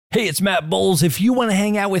Hey, it's Matt Bowles. If you want to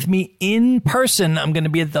hang out with me in person, I'm going to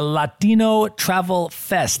be at the Latino Travel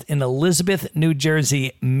Fest in Elizabeth, New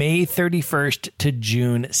Jersey, May 31st to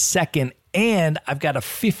June 2nd. And I've got a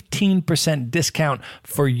 15% discount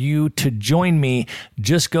for you to join me.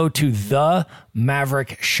 Just go to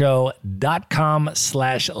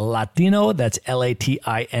themaverickshow.com/Latino. That's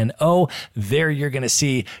Latino. There you're going to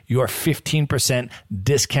see your 15%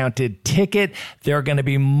 discounted ticket. There are going to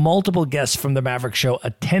be multiple guests from the Maverick Show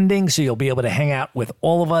attending, so you'll be able to hang out with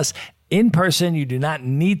all of us in person. You do not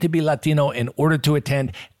need to be Latino in order to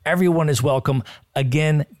attend. Everyone is welcome.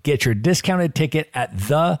 Again, get your discounted ticket at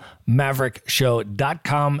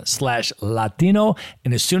themaverickshow.com/Latino.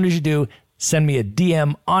 And as soon as you do, send me a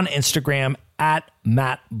DM on Instagram at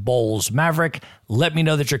Matt Bowles Maverick. Let me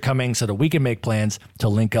know that you're coming so that we can make plans to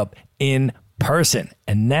link up in person.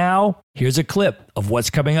 And now, here's a clip of what's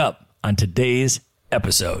coming up on today's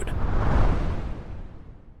episode.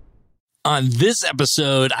 On this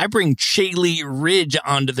episode, I bring Caeli Ridge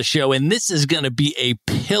onto the show, and this is going to be a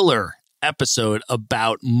pillar episode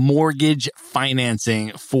about mortgage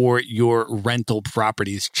financing for your rental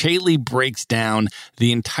properties. Caeli breaks down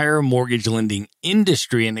the entire mortgage lending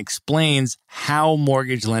industry and explains how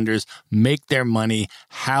mortgage lenders make their money,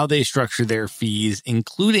 how they structure their fees,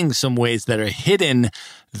 including some ways that are hidden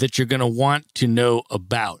that you're going to want to know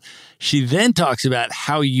about. She then talks about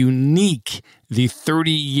how unique the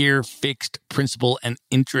 30-year fixed principal and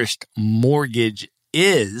interest mortgage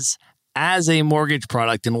is as a mortgage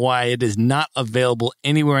product and why it is not available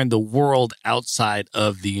anywhere in the world outside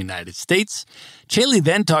of the United States. Caeli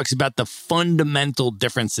then talks about the fundamental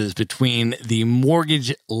differences between the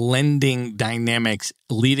mortgage lending dynamics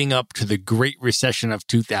leading up to the Great Recession of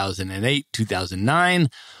 2008, 2009,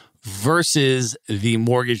 versus the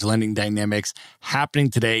mortgage lending dynamics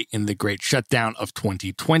happening today in the Great Shutdown of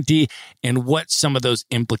 2020, and what some of those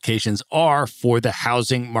implications are for the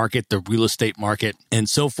housing market, the real estate market, and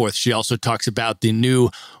so forth. She also talks about the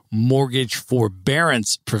new mortgage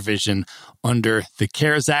forbearance provision under the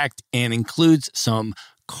CARES Act and includes some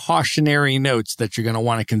cautionary notes that you're going to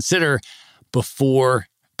want to consider before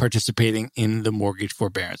participating in the mortgage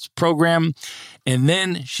forbearance program. And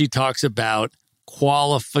then she talks about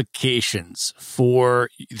qualifications for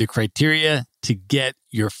the criteria to get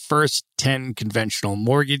your first 10 conventional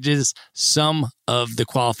mortgages. Some of the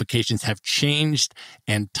qualifications have changed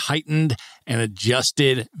and tightened and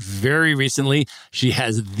adjusted very recently. She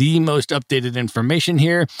has the most updated information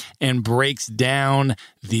here and breaks down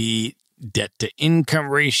the debt to income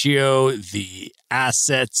ratio, the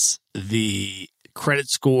assets, the credit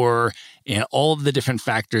score, and all of the different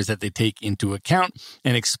factors that they take into account,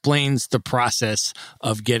 and explains the process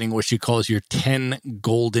of getting what she calls your 10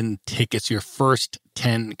 golden tickets, your first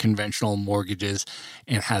 10 conventional mortgages,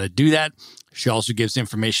 and how to do that. She also gives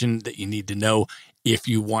information that you need to know if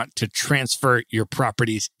you want to transfer your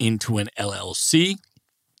properties into an LLC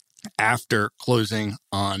after closing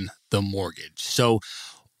on the mortgage. So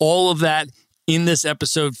all of that in this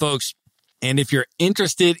episode, folks. And if you're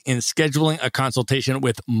interested in scheduling a consultation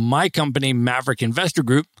with my company, Maverick Investor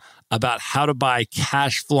Group, about how to buy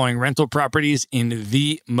cash flowing rental properties in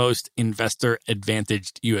the most investor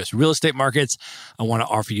advantaged U.S. real estate markets, I want to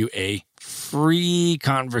offer you a free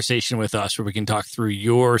conversation with us where we can talk through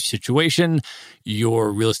your situation,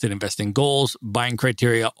 your real estate investing goals, buying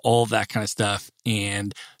criteria, all that kind of stuff,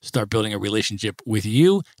 and start building a relationship with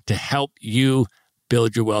you to help you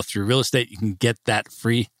build your wealth through real estate. You can get that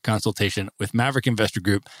free consultation with Maverick Investor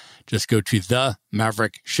Group. Just go to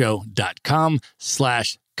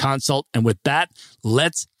themaverickshow.com/consult. And with that,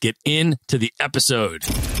 let's get into the episode.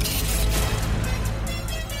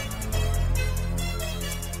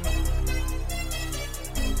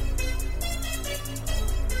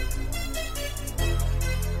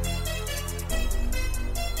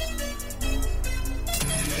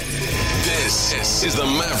 This is the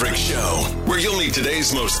Maverick Show, where you'll meet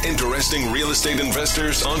today's most interesting real estate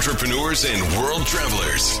investors, entrepreneurs, and world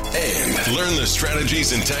travelers, and learn the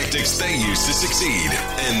strategies and tactics they use to succeed.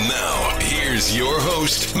 And now, here's your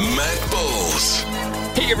host, Matt Bowles.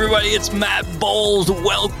 Hey everybody, it's Matt Bowles.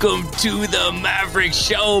 Welcome to the Maverick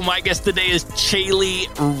Show. My guest today is Caeli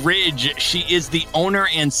Ridge. She is the owner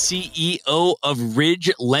and CEO of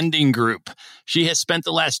Ridge Lending Group. She has spent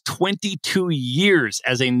the last 22 years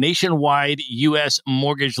as a nationwide U.S.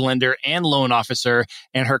 mortgage lender and loan officer,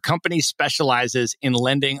 and her company specializes in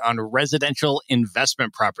lending on residential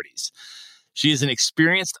investment properties. She is an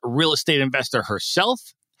experienced real estate investor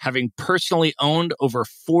herself, having personally owned over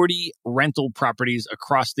 40 rental properties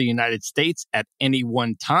across the United States at any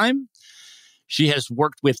one time. She has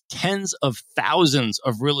worked with tens of thousands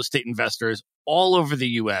of real estate investors all over the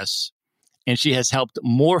U.S., and she has helped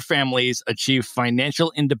more families achieve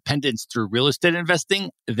financial independence through real estate investing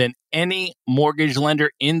than any mortgage lender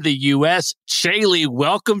in the U.S. Caeli,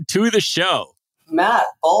 welcome to the show. Matt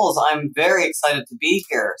Bowles, I'm very excited to be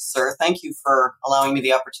here, sir. Thank you for allowing me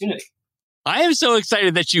the opportunity. I am so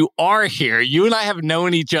excited that you are here. You and I have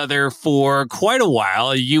known each other for quite a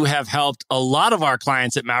while. You have helped a lot of our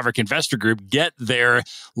clients at Maverick Investor Group get their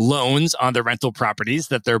loans on the rental properties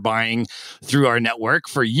that they're buying through our network.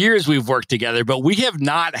 For years, we've worked together, but we have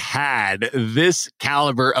not had this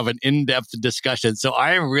caliber of an in-depth discussion. So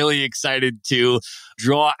I am really excited to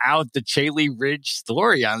draw out the Caeli Ridge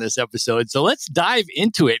story on this episode. So let's dive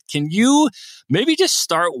into it. Can you maybe just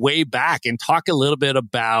start way back and talk a little bit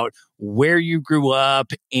about where you grew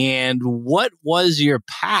up and what was your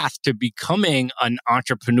path to becoming an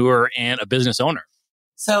entrepreneur and a business owner?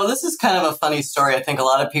 So this is kind of a funny story. I think a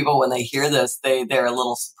lot of people, when they hear this, they're a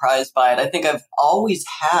little surprised by it. I think I've always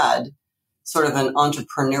had sort of an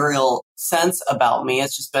entrepreneurial sense about me.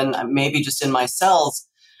 It's just been maybe just in my cells.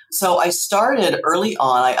 So I started early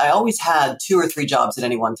on. I always had 2 or 3 jobs at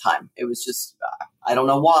any one time. It was just, I don't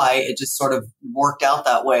know why, it just sort of worked out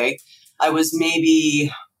that way. I was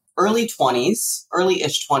maybe early-ish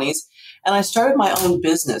 20s, and I started my own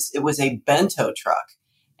business. It was a bento truck.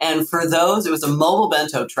 And for those, it was a mobile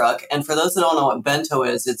bento truck. And for those that don't know what bento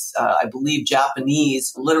is, it's, I believe,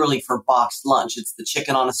 Japanese, literally for boxed lunch. It's the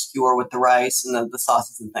chicken on a skewer with the rice and the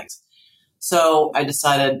sauces and things. So I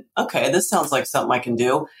decided, okay, this sounds like something I can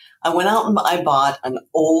do. I went out and I bought an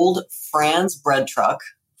old Franz bread truck.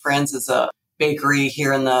 Franz is a bakery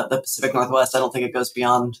here in the Pacific Northwest. I don't think it goes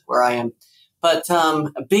beyond where I am. But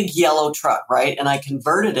a big yellow truck, right? And I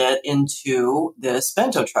converted it into this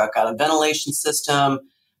bento truck. Got a ventilation system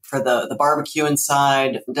for the barbecue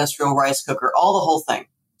inside, industrial rice cooker, all the whole thing.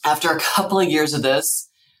 After a couple of years of this,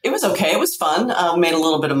 it was okay. It was fun. Made a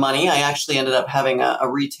little bit of money. I actually ended up having a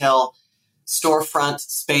retail storefront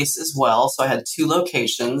space as well. So I had 2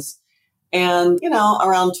 locations. And,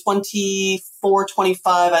 around 24,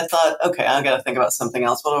 25, I thought, okay, I got to think about something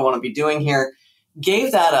else. What do I want to be doing here?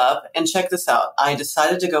 Gave that up, and check this out. I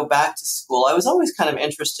decided to go back to school. I was always kind of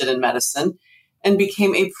interested in medicine and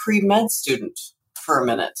became a pre-med student for a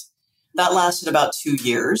minute. That lasted about 2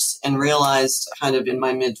 years, and realized kind of in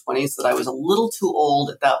my mid-20s that I was a little too old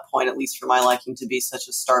at that point, at least for my liking, to be such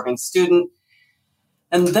a starving student.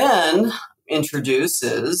 And then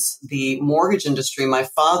introduces the mortgage industry. My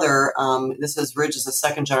father, Ridge is a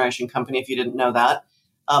second-generation company, if you didn't know that.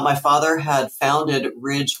 My father had founded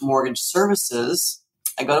Ridge Mortgage Services.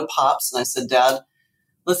 I go to Pops and I said, Dad,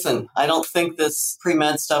 listen, I don't think this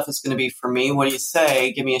pre-med stuff is going to be for me. What do you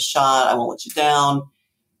say? Give me a shot. I won't let you down.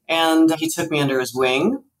 And he took me under his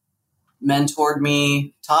wing, mentored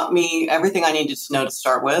me, taught me everything I needed to know to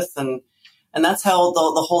start with. And that's how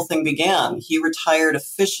the whole thing began. He retired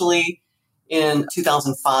officially in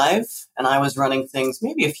 2005, and I was running things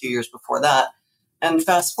maybe a few years before that. And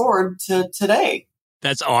fast forward to today.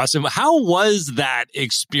 That's awesome. How was that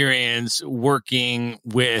experience working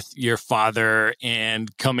with your father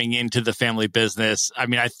and coming into the family business? I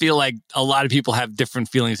mean, I feel like a lot of people have different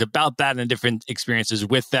feelings about that and different experiences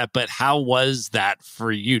with that, but how was that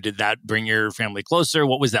for you? Did that bring your family closer?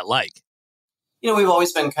 What was that like? We've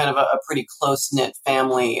always been kind of a pretty close-knit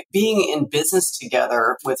family. Being in business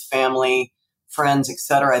together with family, friends, et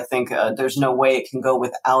cetera, I think there's no way it can go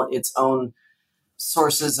without its own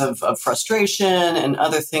sources of frustration and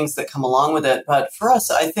other things that come along with it. But for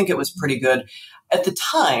us, I think it was pretty good. At the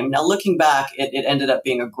time, now looking back, it ended up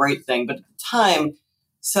being a great thing. But at the time,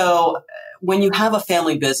 so when you have a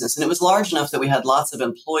family business, and it was large enough that we had lots of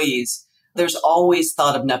employees, there's always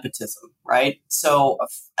thought of nepotism, right? So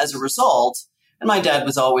as a result, and my dad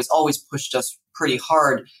was always pushed us pretty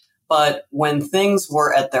hard. But when things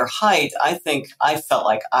were at their height, I think I felt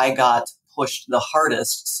like I got pushed the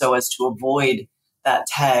hardest so as to avoid that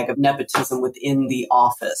tag of nepotism within the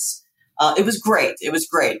office. It was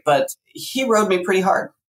great. But he rode me pretty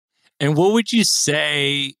hard. And what would you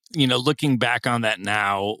say, looking back on that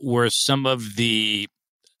now, were some of the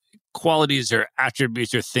qualities or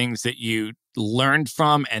attributes or things that you learned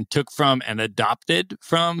from and took from and adopted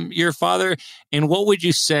from your father? And what would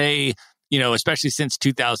you say, especially since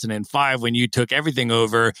 2005, when you took everything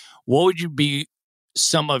over, what would you be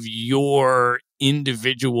some of your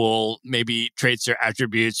individual maybe traits or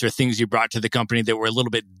attributes or things you brought to the company that were a little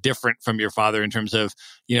bit different from your father in terms of,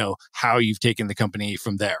 how you've taken the company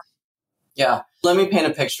from there? Yeah. Let me paint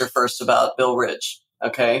a picture first about Bill Ridge.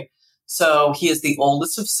 Okay. So he is the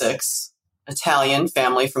oldest of 6, Italian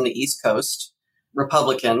family from the East Coast,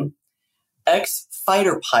 Republican.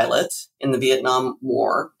 ex-fighter pilot in the Vietnam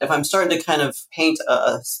War. If I'm starting to kind of paint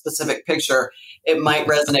a specific picture, it might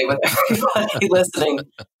resonate with everybody listening.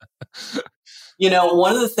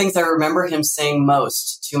 One of the things I remember him saying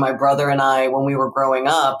most to my brother and I when we were growing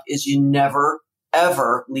up is you never,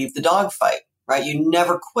 ever leave the dogfight, right? You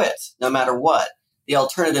never quit, no matter what. The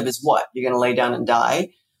alternative is what? You're going to lay down and die.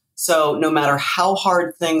 So no matter how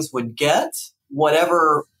hard things would get,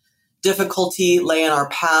 whatever difficulty lay in our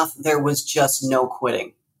path, there was just no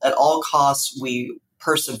quitting. At all costs, we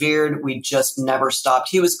persevered. We just never stopped.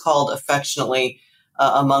 He was called affectionately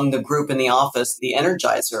among the group in the office, the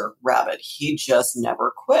Energizer Rabbit. He just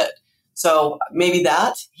never quit. So maybe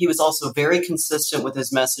that. He was also very consistent with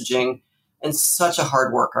his messaging and such a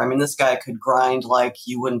hard worker. I mean, this guy could grind like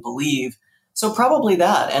you wouldn't believe. So probably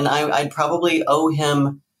that. And I'd probably owe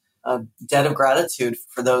him a debt of gratitude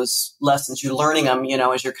for those lessons. You're learning them,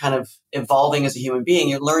 as you're kind of evolving as a human being.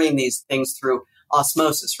 You're learning these things through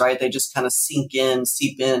osmosis, right? They just kind of seep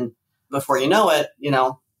in. Before you know it,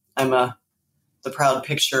 I'm the proud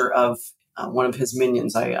picture of one of his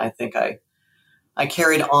minions. I think I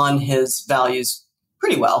carried on his values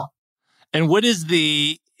pretty well. And what is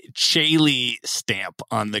the Caeli stamp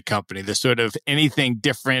on the company? The sort of anything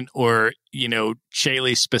different or,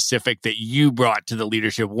 Caeli specific that you brought to the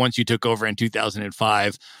leadership once you took over in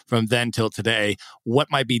 2005 from then till today? What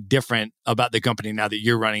might be different about the company now that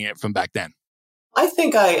you're running it from back then? I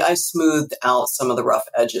think I smoothed out some of the rough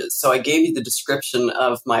edges. So I gave you the description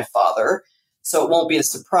of my father. So it won't be a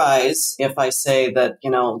surprise if I say that,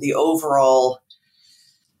 the overall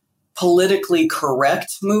politically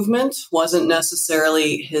correct movement wasn't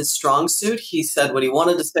necessarily his strong suit. He said what he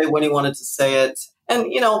wanted to say when he wanted to say it. And,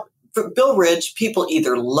 for Bill Ridge, people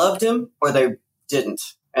either loved him or they didn't.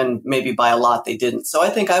 And maybe by a lot they didn't. So I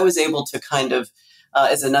think I was able to kind of,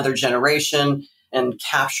 as another generation and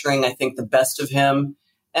capturing, I think, the best of him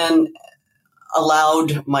and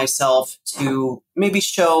allowed myself to maybe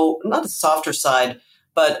show not a softer side,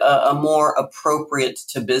 but a more appropriate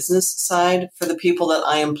to business side for the people that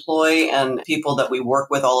I employ and people that we work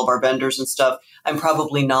with, all of our vendors and stuff. I'm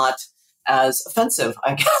probably not as offensive,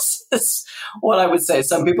 I guess is what I would say.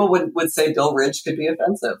 Some people would say Bill Ridge could be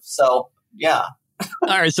offensive. So, yeah.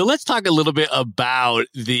 All right. So let's talk a little bit about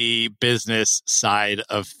the business side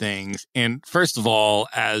of things. And first of all,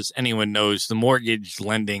 as anyone knows, the mortgage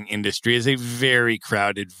lending industry is a very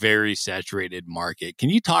crowded, very saturated market.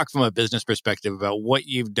 Can you talk from a business perspective about what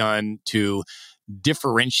you've done to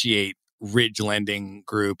differentiate Ridge Lending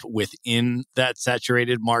Group within that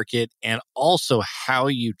saturated market, and also how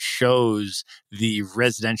you chose the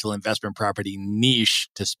residential investment property niche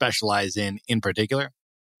to specialize in particular?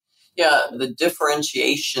 Yeah, the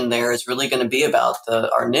differentiation there is really going to be about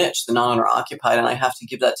our niche, the non-owner occupied, and I have to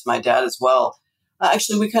give that to my dad as well.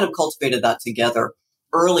 Actually, we kind of cultivated that together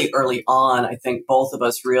early on. I think both of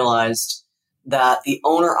us realized that the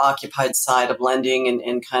owner-occupied side of lending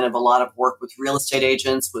and kind of a lot of work with real estate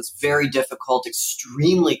agents was very difficult,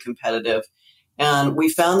 extremely competitive. And we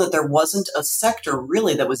found that there wasn't a sector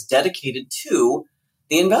really that was dedicated to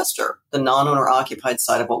the investor, the non-owner occupied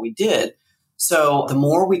side of what we did. So the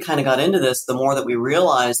more we kind of got into this, the more that we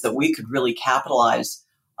realized that we could really capitalize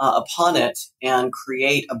upon it and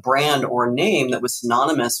create a brand or a name that was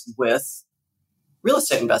synonymous with real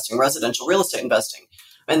estate investing, residential real estate investing.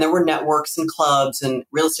 And there were networks and clubs and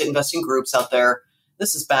real estate investing groups out there.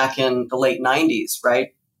 This is back in the late 90s, right?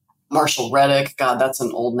 Marshall Reddick. God, that's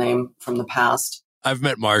an old name from the past. I've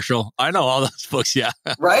met Marshall. I know all those books, yeah.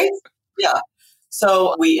 Right? Yeah.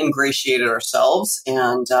 So we ingratiated ourselves.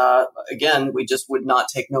 And again, we just would not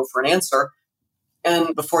take no for an answer.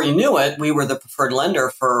 And before you knew it, we were the preferred lender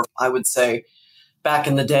for, I would say, back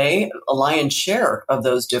in the day, a lion's share of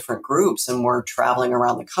those different groups. And we're traveling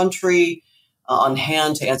around the country on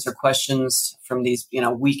hand to answer questions from these,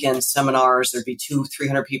 weekend seminars. There'd be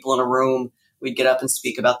 200-300 people in a room. We'd get up and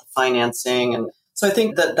speak about the financing. And so I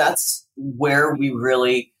think that that's where we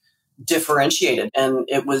really differentiated. And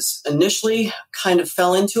it was initially kind of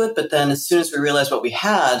fell into it. But then as soon as we realized what we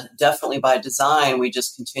had, definitely by design, we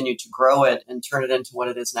just continued to grow it and turn it into what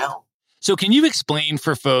it is now. So can you explain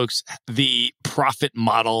for folks the profit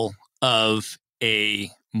model of a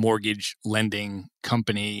mortgage lending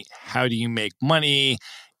company? How do you make money?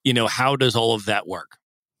 How does all of that work?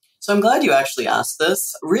 So I'm glad you actually asked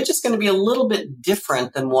this. Ridge is going to be a little bit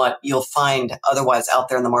different than what you'll find otherwise out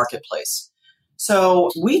there in the marketplace. So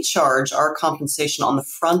we charge our compensation on the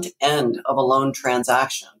front end of a loan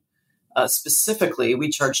transaction. Specifically, we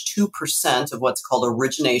charge 2% of what's called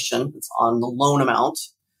origination. It's on the loan amount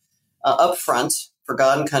upfront for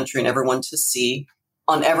God and country and everyone to see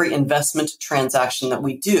on every investment transaction that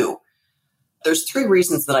we do. There's 3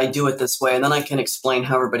 reasons that I do it this way, and then I can explain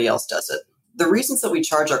how everybody else does it. The reasons that we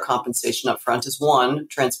charge our compensation up front is 1,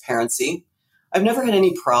 transparency. I've never had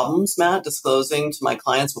any problems, Matt, disclosing to my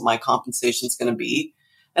clients what my compensation is going to be.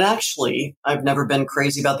 And actually, I've never been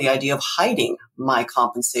crazy about the idea of hiding my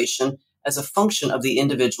compensation as a function of the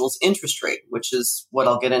individual's interest rate, which is what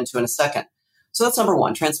I'll get into in a second. So that's number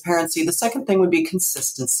 1, transparency. The second thing would be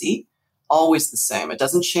consistency, always the same. It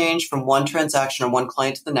doesn't change from one transaction or one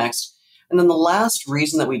client to the next. And then the last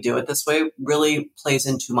reason that we do it this way really plays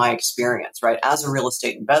into my experience, right, as a real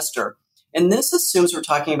estate investor. And this assumes we're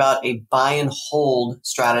talking about a buy and hold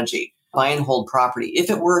strategy, buy and hold property. If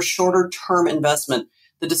it were a shorter term investment,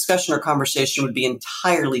 the discussion or conversation would be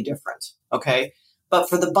entirely different, okay? But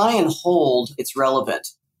for the buy and hold, it's relevant.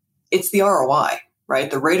 It's the ROI, right?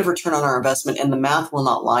 The rate of return on our investment, and the math will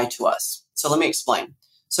not lie to us. So let me explain.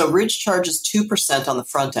 So Ridge charges 2% on the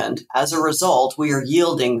front end. As a result, we are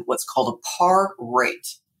yielding what's called a par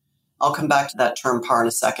rate. I'll come back to that term par in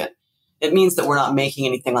a second. It means that we're not making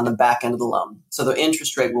anything on the back end of the loan. So the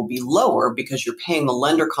interest rate will be lower because you're paying the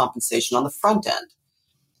lender compensation on the front end.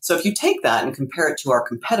 So if you take that and compare it to our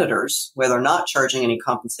competitors, where they're not charging any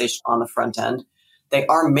compensation on the front end, they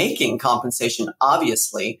are making compensation,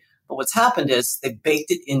 obviously, but what's happened is they baked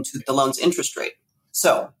it into the loan's interest rate.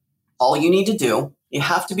 So all you need to do, you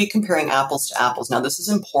have to be comparing apples to apples. Now, this is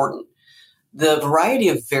important. The variety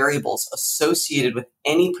of variables associated with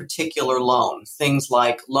any particular loan, things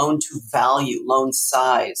like loan to value, loan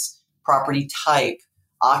size, property type,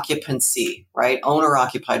 occupancy, right? Owner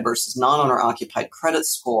occupied versus non-owner occupied, credit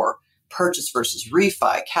score, purchase versus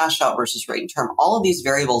refi, cash out versus rate and term. All of these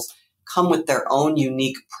variables come with their own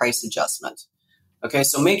unique price adjustment. Okay,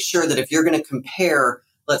 so make sure that if you're going to compare,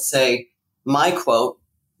 let's say, my quote,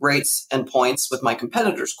 rates and points, with my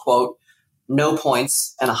competitor's quote, no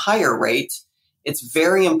points and a higher rate, it's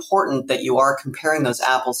very important that you are comparing those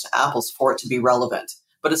apples to apples for it to be relevant.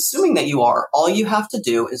 But assuming that you are, all you have to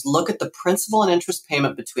do is look at the principal and interest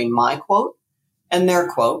payment between my quote and their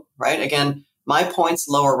quote, right? Again, my points,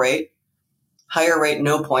 lower rate, higher rate,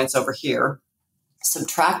 no points over here.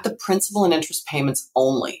 Subtract the principal and interest payments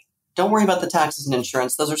only. Don't worry about the taxes and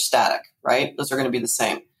insurance. Those are static, right? Those are going to be the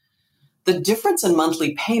same. The difference in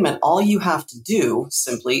monthly payment, all you have to do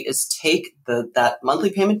simply is take that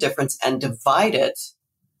monthly payment difference and divide it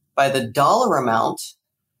by the dollar amount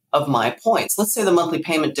of my points. Let's say the monthly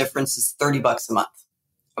payment difference is $30 a month,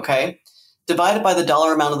 okay? Divided by the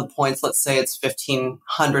dollar amount of the points, let's say it's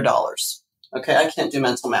 $1,500, okay? I can't do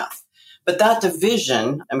mental math. But that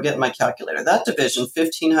division, I'm getting my calculator, that division,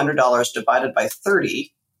 $1,500 divided by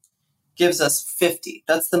 30, gives us 50.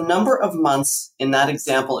 That's the number of months in that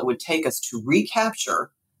example it would take us to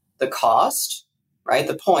recapture the cost, right,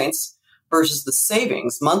 the points, versus the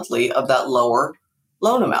savings monthly of that lower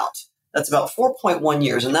loan amount. That's about 4.1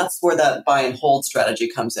 years, and that's where that buy and hold strategy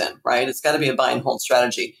comes in, right? It's got to be a buy and hold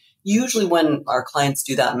strategy. Usually when our clients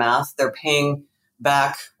do that math, they're paying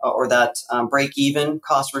back, or that break even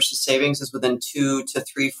cost versus savings is within 2 to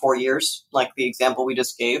 3, 4 years, like the example we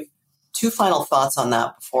just gave. 2 final thoughts on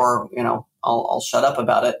that before, I'll shut up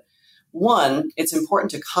about it. 1, it's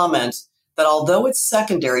important to comment that although it's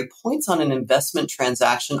secondary, points on an investment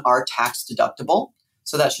transaction are tax deductible.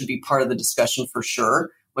 So that should be part of the discussion for sure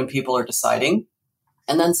when people are deciding.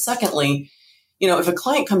 And then secondly, if a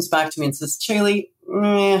client comes back to me and says, Caeli,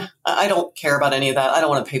 I don't care about any of that. I don't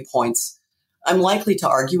want to pay points. I'm likely to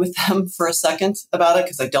argue with them for a second about it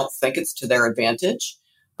because I don't think it's to their advantage.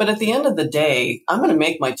 But at the end of the day, I'm going to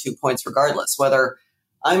make my 2 points regardless, whether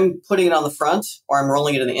I'm putting it on the front or I'm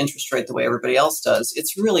rolling it in the interest rate the way everybody else does.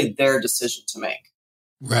 It's really their decision to make.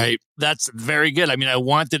 Right. That's very good. I mean, I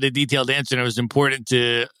wanted a detailed answer, and it was important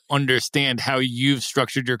to understand how you've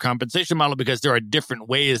structured your compensation model, because there are different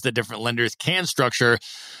ways that different lenders can structure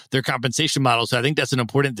their compensation model. So I think that's an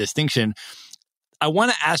important distinction. I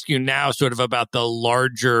want to ask you now sort of about the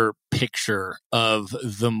larger picture of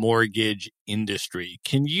the mortgage industry.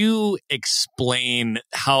 Can you explain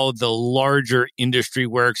how the larger industry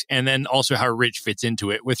works, and then also how Ridge fits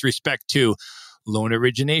into it with respect to loan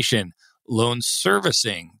origination, loan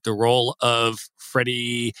servicing, the role of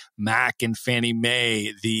Freddie Mac and Fannie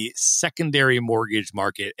Mae, the secondary mortgage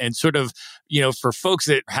market, and sort of, for folks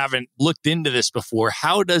that haven't looked into this before,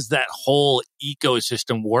 how does that whole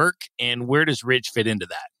ecosystem work, and where does Ridge fit into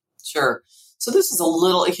that? Sure. So this is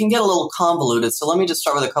it can get a little convoluted. So let me just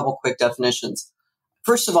start with a couple quick definitions.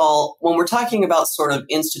 First of all, when we're talking about sort of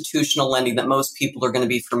institutional lending that most people are going to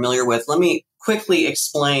be familiar with, let me quickly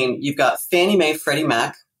explain. You've got Fannie Mae, Freddie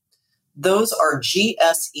Mac. Those are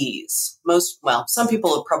GSEs. Some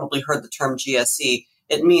people have probably heard the term GSE.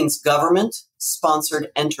 It means government state-sponsored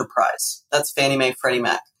enterprise. That's Fannie Mae, Freddie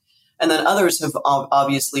Mac. And then others have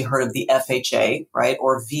obviously heard of the FHA, right,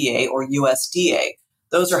 or VA or USDA.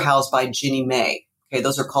 Those are housed by Ginnie Mae. Okay,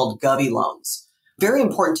 those are called Govy loans. Very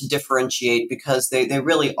important to differentiate because they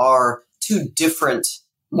really are two different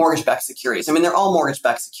mortgage-backed securities. I mean, they're all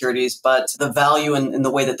mortgage-backed securities, but the value in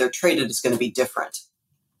the way that they're traded is going to be different.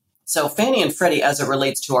 So Fannie and Freddie, as it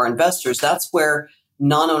relates to our investors, that's where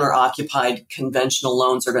non-owner occupied conventional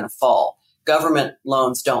loans are going to fall. Government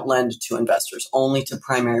loans don't lend to investors, only to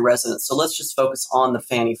primary residents. So let's just focus on the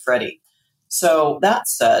Fannie Freddie. So that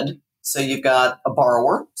said, so you've got a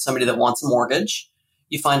borrower, somebody that wants a mortgage.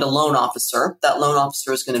 You find a loan officer. That loan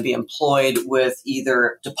officer is going to be employed with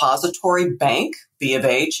either depository bank, B of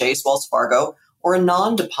A, Chase, Wells Fargo, or a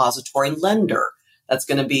non-depository lender. That's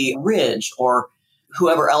going to be Ridge or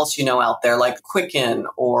whoever else you know out there, like Quicken,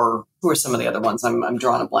 or who are some of the other ones? I'm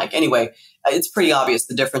drawing a blank. Anyway, it's pretty obvious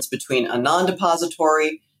the difference between a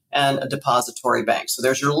non-depository and a depository bank. So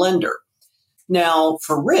there's your lender. Now,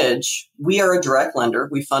 for Ridge, we are a direct lender.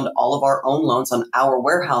 We fund all of our own loans on our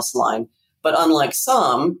warehouse line. But unlike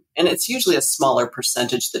some, and it's usually a smaller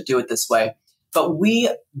percentage that do it this way, but we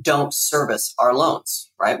don't service our loans,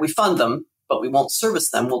 right? We fund them, but we won't service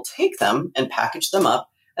them. We'll take them and package them up,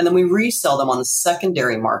 and then we resell them on the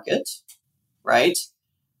secondary market, right,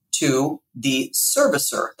 to the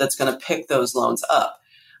servicer that's going to pick those loans up.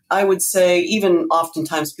 I would say even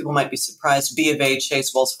oftentimes people might be surprised, B of A,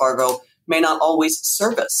 Chase, Wells Fargo may not always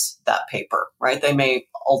service that paper, right? They may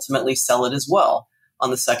ultimately sell it as well on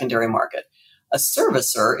the secondary market. A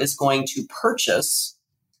servicer is going to purchase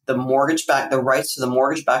the rights to the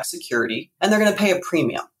mortgage-backed security, and they're going to pay a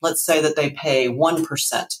premium. Let's say that they pay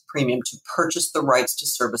 1% premium to purchase the rights to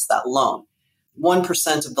service that loan.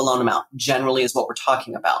 1% of the loan amount generally is what we're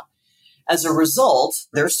talking about. As a result,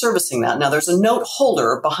 they're servicing that. Now, there's a note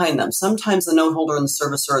holder behind them. Sometimes the note holder and the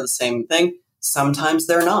servicer are the same thing. Sometimes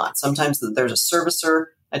they're not. Sometimes there's a servicer.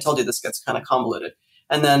 I told you this gets kind of convoluted.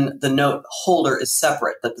 And then the note holder is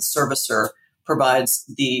separate, that the servicer provides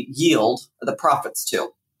the yield, the profits to.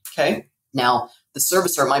 Okay. Now, the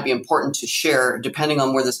servicer might be important to share depending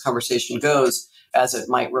on where this conversation goes, as it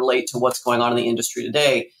might relate to what's going on in the industry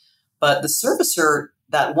today. But the servicer,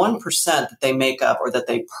 that 1% that they make up or that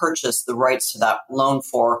they purchase the rights to that loan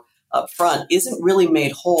for up front, isn't really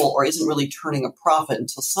made whole or isn't really turning a profit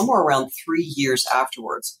until somewhere around 3 years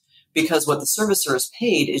afterwards. Because what the servicer is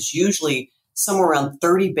paid is usually somewhere around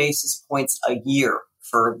 30 basis points a year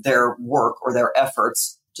for their work or their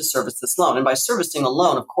efforts to service this loan. And by servicing a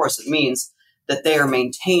loan, of course, it means that they are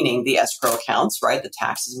maintaining the escrow accounts, right? The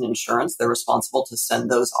taxes and insurance. They're responsible to send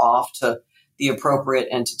those off to the appropriate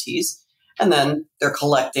entities. And then they're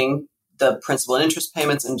collecting the principal and interest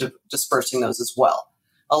payments and dispersing those as well,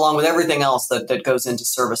 along with everything else that goes into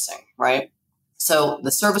servicing, right? So the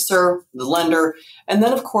servicer, the lender, and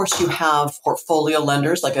then, of course, you have portfolio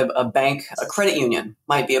lenders like a bank, a credit union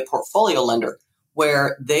might be a portfolio lender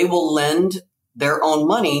where they will lend their own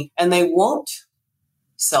money and they won't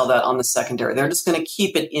sell that on the secondary. They're just going to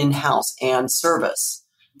keep it in-house and service.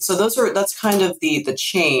 So that's kind of the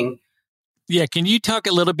chain. Yeah. Can you talk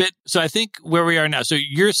a little bit? So I think where we are now, so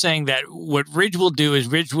you're saying that what Ridge will do is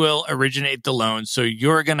Ridge will originate the loan. So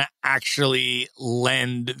you're going to actually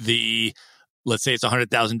lend let's say it's a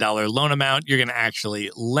 $100,000 loan amount. You're going to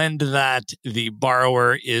actually lend that. The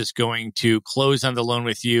borrower is going to close on the loan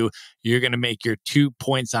with you. You're going to make your 2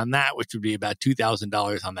 points on that, which would be about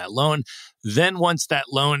 $2,000 on that loan. Then once that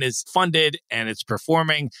loan is funded and it's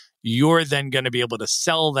performing, you're then going to be able to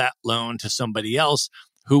sell that loan to somebody else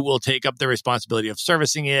who will take up the responsibility of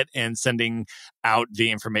servicing it and sending out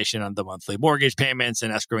the information on the monthly mortgage payments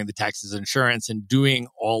and escrowing the taxes and insurance and doing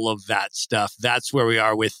all of that stuff. That's where we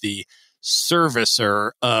are with the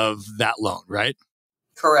servicer of that loan, right?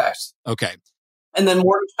 Correct. Okay. And then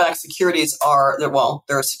mortgage-backed securities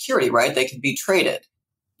they're a security, right? They can be traded.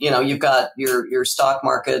 You've got your stock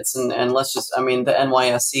markets and the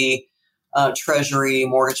NYSE, Treasury,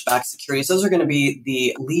 mortgage-backed securities. Those are going to be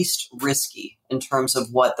the least risky in terms of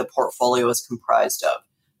what the portfolio is comprised of.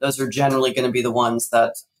 Those are generally going to be the ones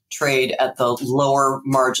that trade at the lower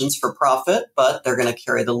margins for profit, but they're going to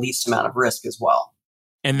carry the least amount of risk as well.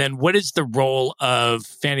 And then what is the role of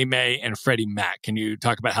Fannie Mae and Freddie Mac? Can you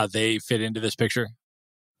talk about how they fit into this picture?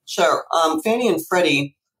 Sure. Fannie and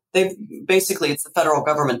Freddie, it's the federal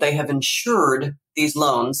government. They have insured these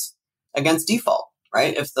loans against default,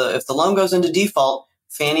 right? If the loan goes into default,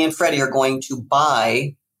 Fannie and Freddie are going to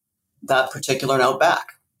buy that particular note back,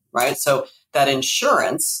 right? So that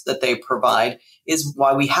insurance that they provide is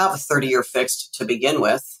why we have a 30-year fixed to begin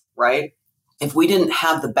with, right? If we didn't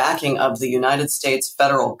have the backing of the United States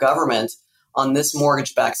federal government on this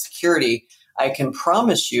mortgage-backed security, I can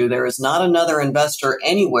promise you there is not another investor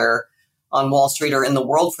anywhere on Wall Street or in the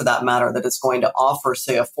world for that matter that is going to offer,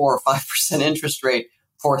 say, a 4 or 5% interest rate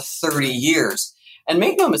for 30 years. And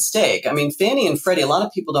make no mistake, I mean, Fannie and Freddie, a lot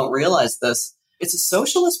of people don't realize this, it's a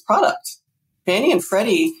socialist product. Fannie and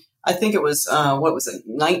Freddie, I think it was,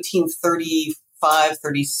 1935,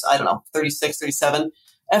 36, 37.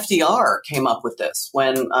 FDR came up with this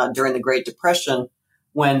when during the Great Depression,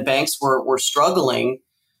 when banks were struggling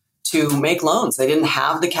to make loans. They didn't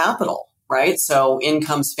have the capital, right? So in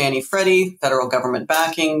comes Fannie Freddie, federal government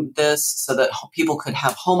backing this so that people could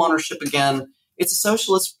have home ownership again. It's a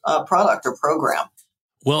socialist product or program.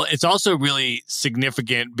 Well, it's also really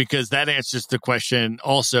significant because that answers the question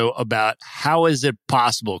also about how is it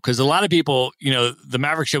possible? Because a lot of people, the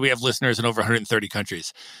Maverick Show, we have listeners in over 130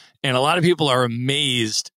 countries. And a lot of people are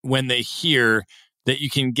amazed when they hear that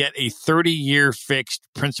you can get a 30-year fixed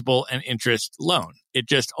principal and interest loan. It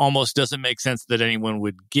just almost doesn't make sense that anyone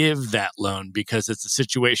would give that loan because it's a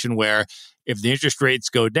situation where if the interest rates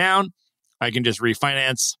go down, I can just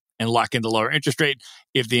refinance and lock in the lower interest rate.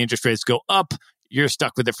 If the interest rates go up, you're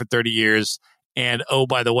stuck with it for 30 years. And oh,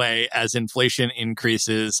 by the way, as inflation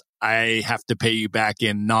increases, I have to pay you back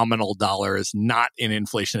in nominal dollars, not in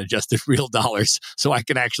inflation-adjusted real dollars. So I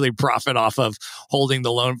can actually profit off of holding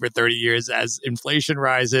the loan for 30 years as inflation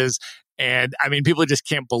rises. And I mean, people just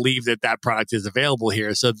can't believe that that product is available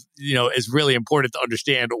here. So, it's really important to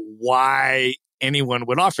understand why anyone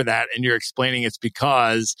would offer that. And you're explaining it's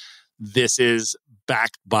because this is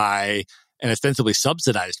backed by and ostensibly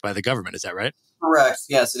subsidized by the government. Is that right? Correct.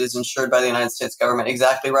 Yes, it is insured by the United States government.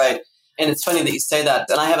 Exactly right. And it's funny that you say that.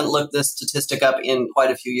 And I haven't looked this statistic up in quite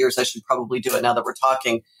a few years. I should probably do it now that we're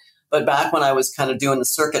talking. But back when I was kind of doing the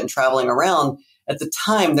circuit and traveling around, at the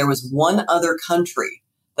time, there was one other country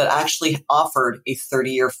that actually offered a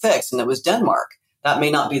 30-year fix, and it was Denmark. That may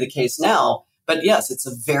not be the case now. But yes, it's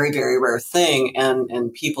a very, very rare thing.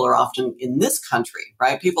 And people are often in this country,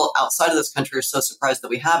 right? People outside of this country are so surprised that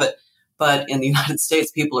we have it. But in the United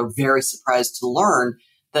States, people are very surprised to learn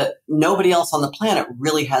that nobody else on the planet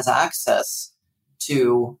really has access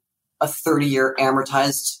to a 30-year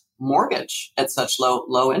amortized mortgage at such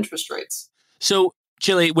low interest rates. So,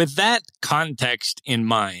 Caeli, with that context in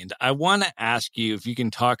mind, I want to ask you if you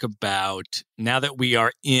can talk about, now that we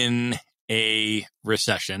are in a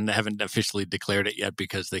recession. They haven't officially declared it yet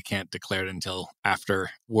because they can't declare it until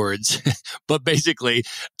afterwards. But basically,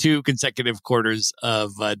 2 consecutive quarters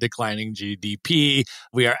of declining GDP.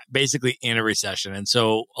 We are basically in a recession. And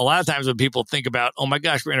so a lot of times when people think about, oh my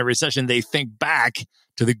gosh, we're in a recession, they think back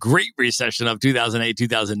to the Great Recession of 2008,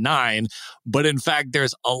 2009. But in fact,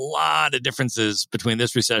 there's a lot of differences between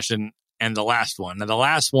this recession and the last one. Now, the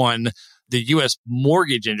last one, the U.S.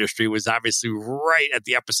 mortgage industry was obviously right at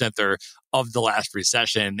the epicenter of the last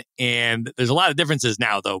recession. And there's a lot of differences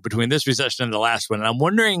now, though, between this recession and the last one. And I'm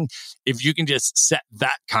wondering if you can just set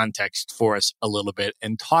that context for us a little bit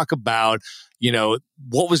and talk about,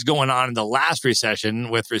 what was going on in the last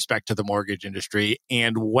recession with respect to the mortgage industry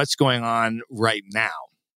and what's going on right now.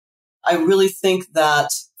 I really think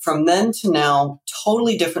that from then to now,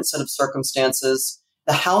 totally different set of circumstances.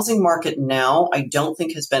 The housing market now, I don't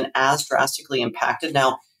think has been as drastically impacted.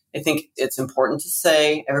 Now, I think it's important to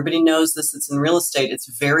say, everybody knows this, it's in real estate, it's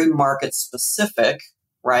very market specific,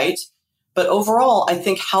 right? But overall, I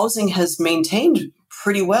think housing has maintained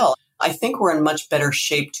pretty well. I think we're in much better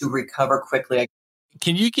shape to recover quickly.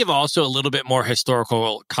 Can you give also a little bit more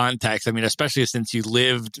historical context? I mean, especially since you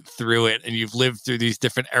lived through it and you've lived through these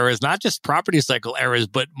different eras, not just property cycle eras,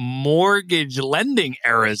 but mortgage lending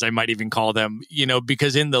eras, I might even call them,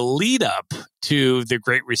 because in the lead up to the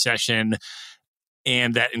Great Recession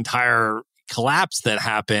and that entire collapse that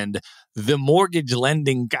happened, the mortgage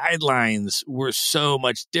lending guidelines were so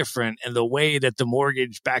much different. And the way that the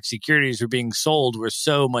mortgage-backed securities were being sold were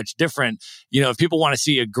so much different. If people want to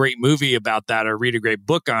see a great movie about that or read a great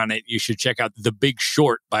book on it, you should check out The Big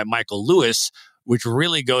Short by Michael Lewis, which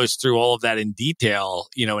really goes through all of that in detail,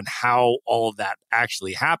 and how all of that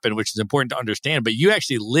actually happened, which is important to understand. But you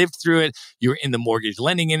actually lived through it. You were in the mortgage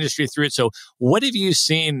lending industry through it. So what have you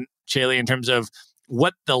seen, Caeli, in terms of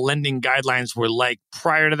what the lending guidelines were like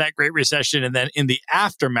prior to that Great Recession? And then in the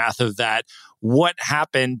aftermath of that, what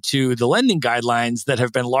happened to the lending guidelines that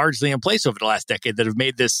have been largely in place over the last decade that have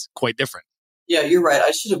made this quite different? Yeah, you're right.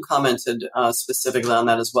 I should have commented specifically on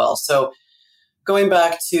that as well. So going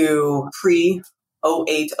back to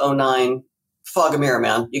pre-08, 09, fog a mirror,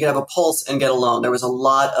 man. You could have a pulse and get a loan. There was a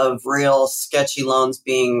lot of real sketchy loans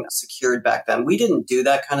being secured back then. We didn't do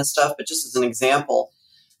that kind of stuff, but just as an example,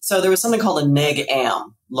 so there was something called a Neg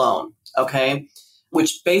Am loan, okay?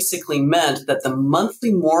 which basically meant that the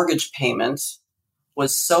monthly mortgage payment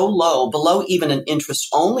was so low, below even an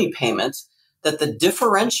interest-only payment, that the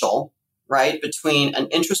differential, right, between an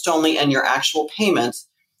interest-only and your actual payment,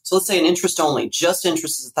 so let's say an interest-only, just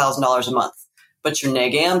interest is $1,000 a month, but your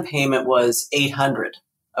neg am payment was $800,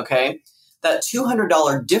 okay? That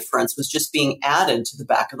 $200 difference was just being added to the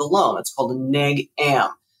back of the loan. It's called a neg am.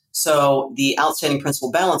 So the outstanding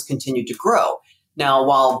principal balance continued to grow.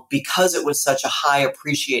 Now, because it was such a high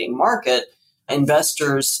appreciating market,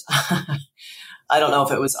 investors, I don't know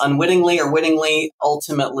if it was unwittingly or wittingly,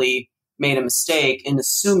 ultimately made a mistake in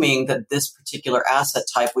assuming that this particular asset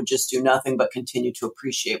type would just do nothing but continue to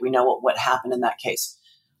appreciate. We know what happened in that case.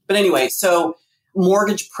 But anyway, so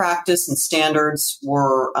mortgage practice and standards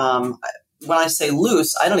were, when I say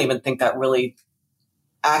loose, I don't even think that really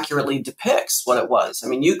accurately depicts what it was. I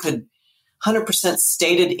mean, you could 100%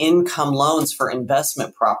 stated income loans for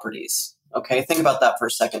investment properties. Okay, think about that for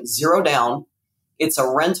a second. 0 down, it's a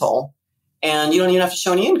rental, and you don't even have to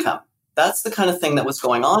show any income. That's the kind of thing that was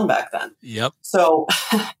going on back then. Yep. So,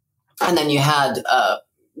 and then you had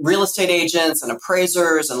real estate agents and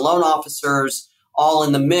appraisers and loan officers all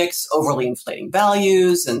in the mix, overly inflating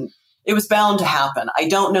values, and it was bound to happen. I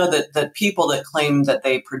don't know that people that claim that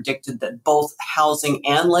they predicted that both housing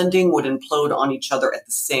and lending would implode on each other at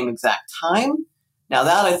the same exact time. Now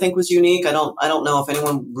that I think was unique. I don't know if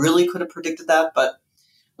anyone really could have predicted that, but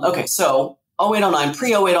okay. So 0809,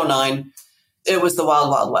 pre-0809, it was the wild,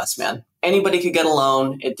 wild west, man. Anybody could get a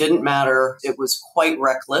loan. It didn't matter. It was quite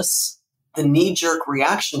reckless. The knee-jerk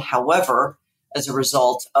reaction, however, as a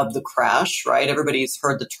result of the crash, right? Everybody's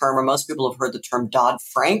heard the term, or most people have heard the term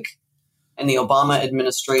Dodd-Frank. In the Obama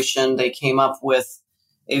administration, they came up with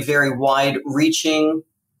a very wide-reaching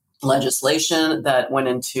legislation that went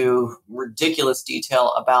into ridiculous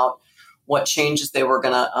detail about what changes they were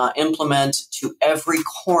going to implement to every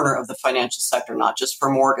corner of the financial sector, not just for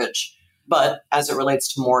mortgage. But as it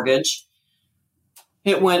relates to mortgage,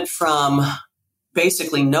 it went from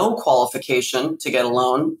basically no qualification to get a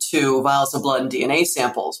loan to vials of blood and DNA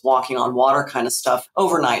samples, walking on water kind of stuff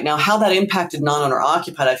overnight. Now, how that impacted non-owner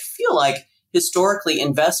occupied, I feel like historically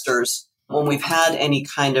investors, when we've had any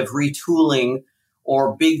kind of retooling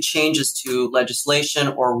or big changes to legislation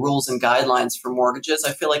or rules and guidelines for mortgages,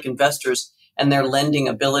 I feel like investors and their lending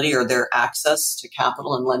ability or their access to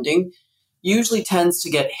capital and lending usually tends to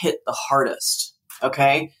get hit the hardest,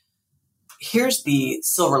 okay? Here's the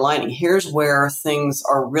silver lining. Here's where things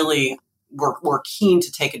are really, we're keen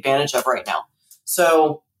to take advantage of right now.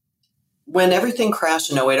 So when everything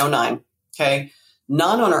crashed in 0809, okay,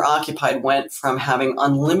 non-owner occupied went from having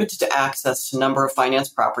unlimited access to number of finance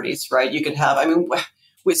properties, right? You could have,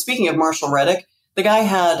 speaking of Marshall Reddick, the guy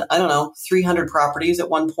had, 300 properties at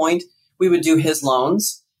one point. We would do his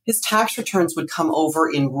loans. His tax returns would come over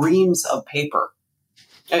in reams of paper.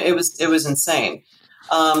 It was insane.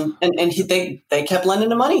 They kept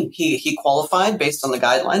lending him money. He qualified based on the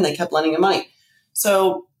guideline. They kept lending him money.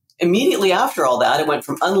 So immediately after all that, it went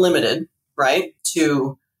from unlimited, right,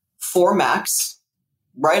 to 4 max.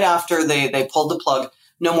 Right after they pulled the plug,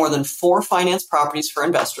 no more than 4 finance properties for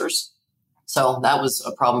investors. So that was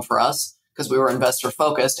a problem for us because we were investor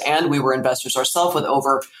focused and we were investors ourselves with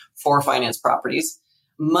over 4 finance properties.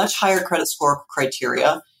 Much higher credit score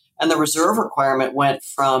criteria. And the reserve requirement went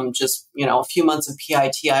from just, a few months of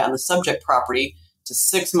PITI on the subject property to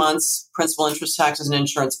 6 months principal, interest, taxes, and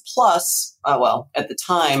insurance. Plus, at the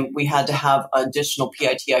time, we had to have additional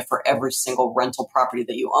PITI for every single rental property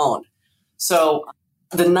that you owned. So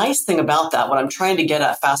the nice thing about that, what I'm trying to get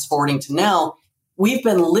at fast forwarding to now, we've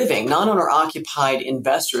been living, non-owner occupied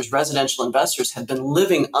investors, residential investors have been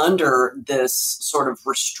living under this sort of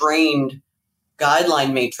restrained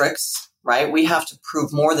guideline matrix, right? We have to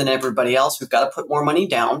prove more than everybody else. We've got to put more money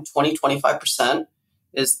down. 25%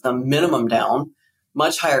 is the minimum down,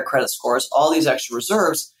 much higher credit scores, all these extra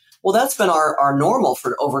reserves. Well, that's been our normal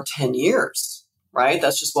for over 10 years, right?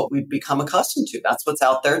 That's just what we've become accustomed to. That's what's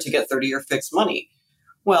out there to get 30-year fixed money.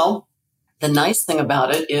 Well, the nice thing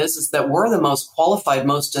about it is that we're the most qualified,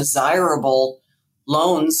 most desirable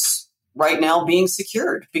loans right now being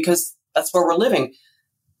secured because that's where we're living.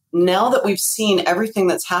 Now that we've seen everything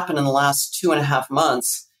that's happened in the last 2.5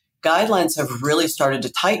 months, guidelines have really started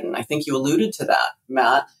to tighten. I think you alluded to that,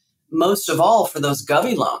 Matt. Most of all for those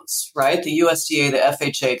Govy loans, right? The USDA, the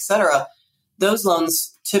FHA, et cetera. Those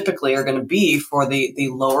loans typically are going to be for the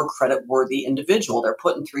lower credit worthy individual. They're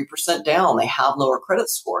putting 3% down. They have lower credit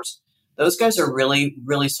scores. Those guys are really,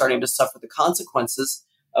 really starting to suffer the consequences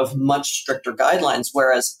of much stricter guidelines,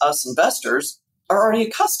 whereas us investors are already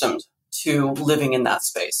accustomed to living in that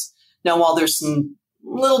space. Now, while there's some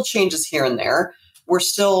little changes here and there, we're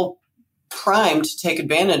still primed to take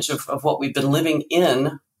advantage of what we've been living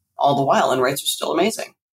in all the while, and rates are still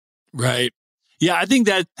amazing. Right. Yeah, I think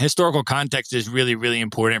that historical context is really, really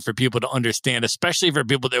important for people to understand, especially for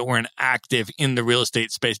people that weren't active in the real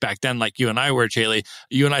estate space back then, like you and I were, Caeli.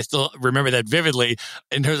 You and I still remember that vividly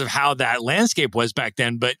in terms of how that landscape was back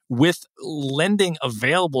then. But with lending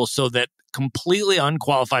available so that completely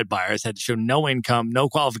unqualified buyers had to show no income, no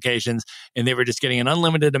qualifications, and they were just getting an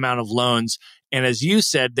unlimited amount of loans. And as you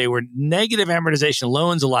said, they were negative amortization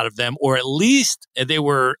loans, a lot of them, or at least they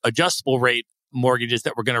were adjustable rate mortgages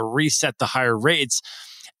that were going to reset the higher rates.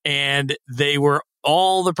 And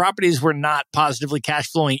all the properties were not positively cash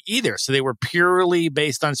flowing either. So they were purely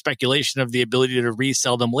based on speculation of the ability to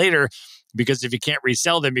resell them later. Because if you can't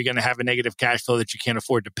resell them, you're going to have a negative cash flow that you can't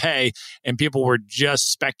afford to pay. And people were just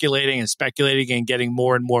speculating and getting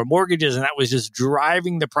more and more mortgages. And that was just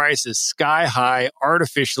driving the prices sky high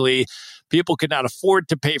artificially. People could not afford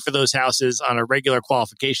to pay for those houses on a regular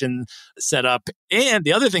qualification setup. And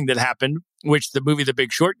the other thing that happened, which the movie The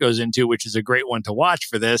Big Short goes into, which is a great one to watch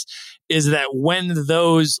for this, is that when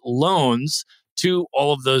those loans to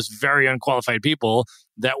all of those very unqualified people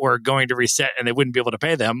that were going to reset and they wouldn't be able to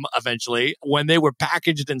pay them eventually, when they were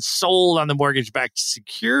packaged and sold on the mortgage-backed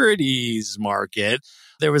securities market,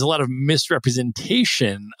 there was a lot of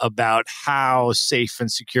misrepresentation about how safe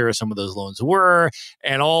and secure some of those loans were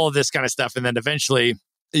and all of this kind of stuff. And then eventually,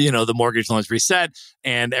 the mortgage loans reset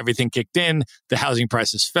and everything kicked in. The housing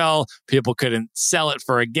prices fell. People couldn't sell it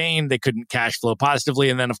for a gain. They couldn't cash flow positively.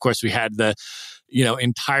 And then, of course, we had the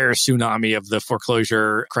entire tsunami of the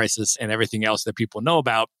foreclosure crisis and everything else that people know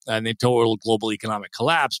about and the total global economic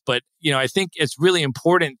collapse. But, I think it's really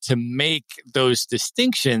important to make those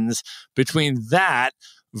distinctions between that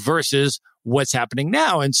versus what's happening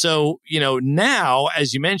now. And so, now,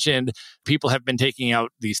 as you mentioned, people have been taking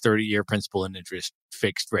out these 30-year principal and interest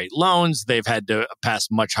fixed rate loans. They've had to pass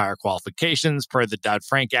much higher qualifications per the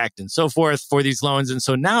Dodd-Frank Act and so forth for these loans. And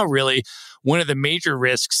so now really one of the major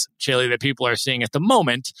risks, Caeli, that people are seeing at the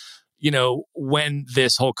moment, when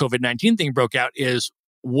this whole COVID-19 thing broke out is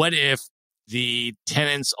what if the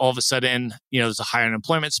tenants all of a sudden, there's a higher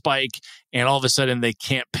unemployment spike and all of a sudden they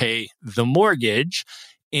can't pay the mortgage.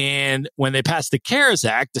 And when they passed the CARES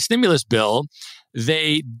Act, the stimulus bill,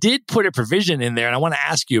 they did put a provision in there, and I want to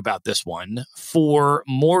ask you about this one, for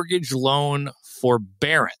mortgage loan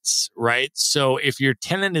forbearance, right? So if your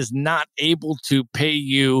tenant is not able to pay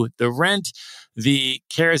you the rent, the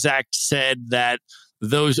CARES Act said that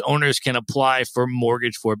those owners can apply for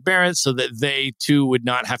mortgage forbearance so that they too would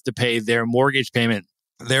not have to pay their mortgage payment,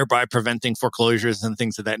 thereby preventing foreclosures and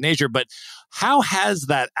things of that nature. But how has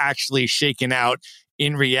that actually shaken out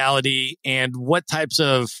in reality, and what types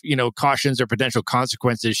of, cautions or potential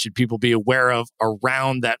consequences should people be aware of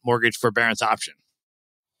around that mortgage forbearance option?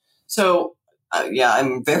 So,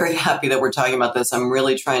 I'm very happy that we're talking about this. I'm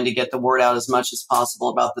really trying to get the word out as much as possible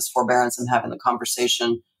about this forbearance and having the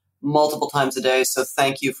conversation multiple times a day. So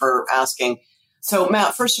thank you for asking. So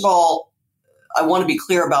Matt, first of all, I want to be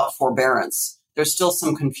clear about forbearance. There's still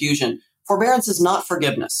some confusion. Forbearance is not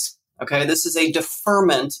forgiveness. Okay, this is a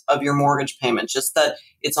deferment of your mortgage payment, just that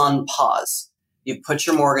it's on pause. You put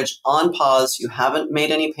your mortgage on pause. You haven't made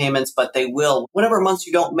any payments, but they will. Whatever months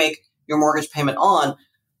you don't make your mortgage payment on,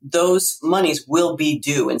 those monies will be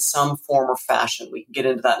due in some form or fashion. We can get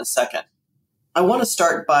into that in a second. I want to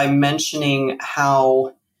start by mentioning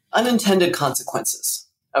how unintended consequences.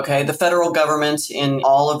 Okay, the federal government, in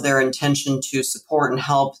all of their intention to support and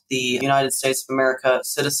help the United States of America,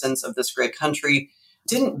 citizens of this great country,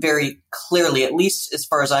 didn't very clearly, at least as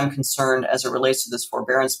far as I'm concerned, as it relates to this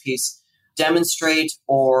forbearance piece, demonstrate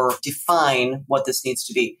or define what this needs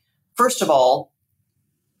to be. First of all,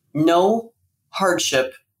 no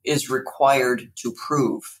hardship is required to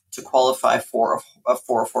prove to qualify for a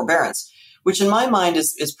forbearance, which in my mind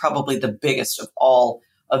is probably the biggest of all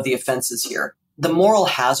of the offenses here. The moral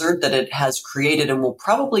hazard that it has created and will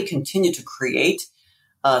probably continue to create,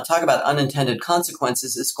 talk about unintended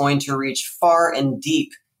consequences, is going to reach far and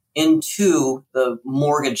deep into the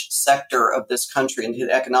mortgage sector of this country, into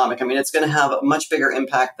the economic. I mean, it's going to have a much bigger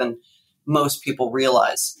impact than most people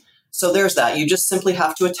realize. So there's that. You just simply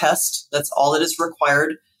have to attest. That's all that is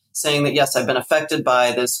required, saying that, yes, I've been affected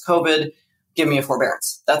by this COVID. Give me a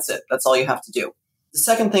forbearance. That's it. That's all you have to do. The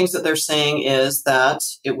second things that they're saying is that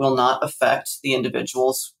it will not affect the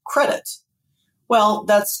individual's credit. Well,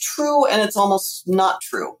 that's true, and it's almost not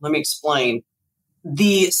true. Let me explain.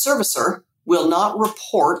 The servicer will not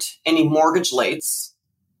report any mortgage lates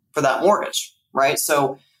for that mortgage, right?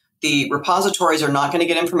 So the repositories are not going to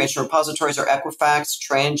get information. Repositories are Equifax,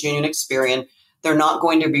 TransUnion, Experian. they're not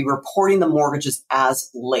going to be reporting the mortgages as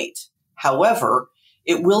late. However,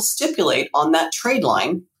 it will stipulate on that trade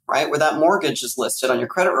line, right, where that mortgage is listed on your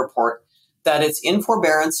credit report, that it's in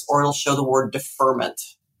forbearance or it'll show the word deferment.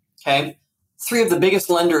 Okay. 3 of the biggest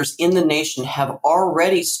lenders in the nation have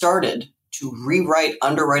already started to rewrite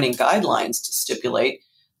underwriting guidelines to stipulate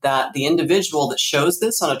that the individual that shows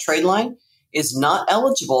this on a trade line is not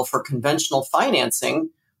eligible for conventional financing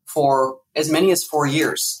for as many as 4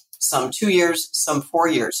 years, some 2 years, some 4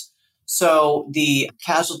 years. So the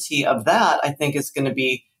casualty of that, I think, is going to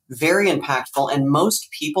be very impactful. And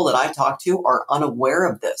most people that I talk to are unaware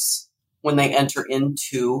of this when they enter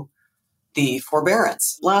into the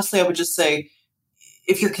forbearance. Lastly, I would just say,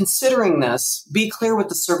 if you're considering this, be clear with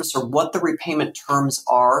the servicer what the repayment terms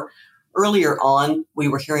are. Earlier on, we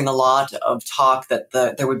were hearing a lot of talk that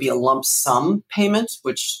there would be a lump sum payment,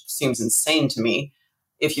 which seems insane to me.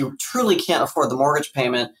 If you truly can't afford the mortgage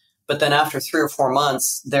payment, but then after 3 or 4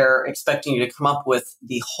 months, they're expecting you to come up with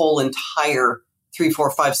the whole entire $3,000,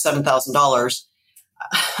 $4,000, $5,000,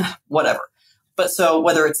 $7,000, whatever. But so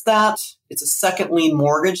whether it's that, it's a second lien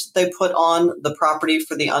mortgage that they put on the property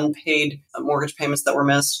for the unpaid mortgage payments that were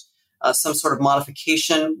missed, some sort of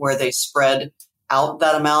modification where they spread out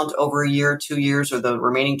that amount over a year, 2 years, or the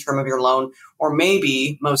remaining term of your loan, or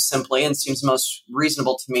maybe most simply, and seems most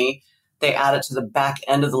reasonable to me, they add it to the back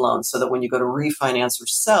end of the loan so that when you go to refinance or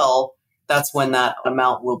sell, that's when that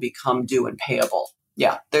amount will become due and payable.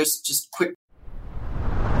 Yeah, there's just quick.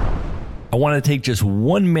 I want to take just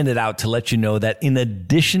 1 minute out to let you know that in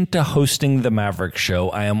addition to hosting the Maverick Show,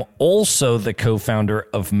 I am also the co-founder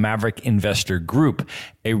of Maverick Investor Group,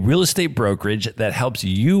 a real estate brokerage that helps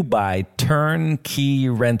you buy turnkey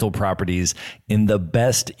rental properties in the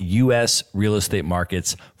best U.S. real estate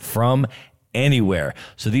markets from anywhere.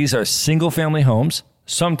 So these are single-family homes,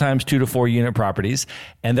 sometimes 2 to 4 unit properties,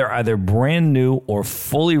 and they're either brand new or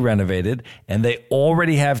fully renovated, and they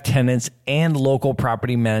already have tenants and local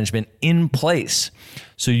property management in place.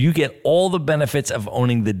 So you get all the benefits of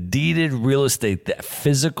owning the deeded real estate, the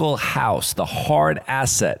physical house, the hard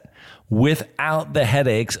asset, without the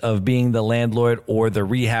headaches of being the landlord or the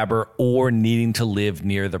rehabber or needing to live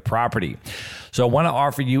near the property. So I want to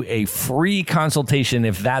offer you a free consultation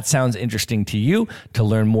if that sounds interesting to you. To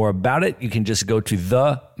learn more about it, you can just go to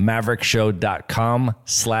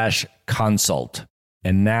themaverickshow.com/consult.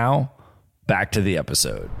 And now back to the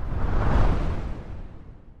episode.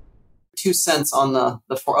 2 cents on the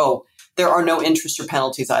there are no interest or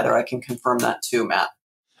penalties either. I can confirm that too, Matt.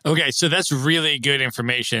 Okay, so that's really good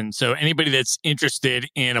information. So anybody that's interested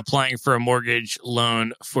in applying for a mortgage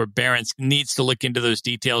loan forbearance needs to look into those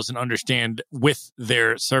details and understand with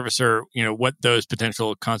their servicer, what those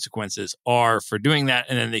potential consequences are for doing that.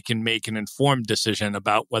 And then they can make an informed decision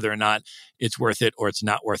about whether or not it's worth it or it's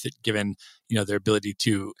not worth it, given, their ability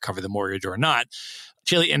to cover the mortgage or not.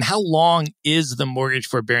 Caeli, and how long is the mortgage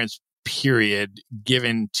forbearance period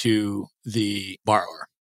given to the borrower?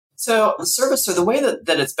 So the servicer, the way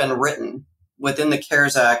that it's been written within the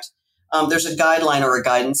CARES Act, there's a guideline or a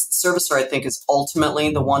guidance. The servicer, I think, is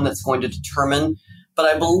ultimately the one that's going to determine. But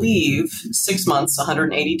I believe 6 months,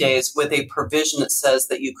 180 days, with a provision that says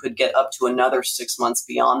that you could get up to another 6 months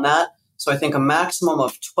beyond that. So I think a maximum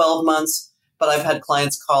of 12 months. But I've had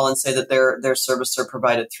clients call and say that their servicer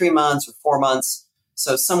provided 3 months or 4 months.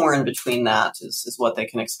 So somewhere in between that is what they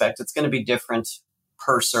can expect. It's going to be different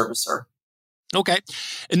per servicer. Okay.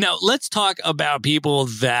 And now let's talk about people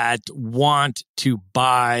that want to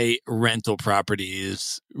buy rental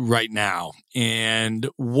properties right now. And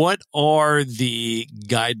what are the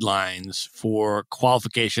guidelines for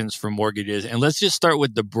qualifications for mortgages? And let's just start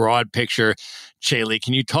with the broad picture. Caeli,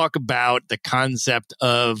 can you talk about the concept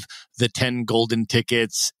of the 10 golden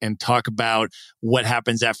tickets and talk about what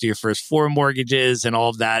happens after your first 4 mortgages and all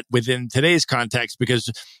of that within today's context? Because,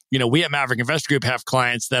 we at Maverick Investor Group have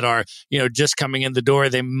clients that are, just coming in the door.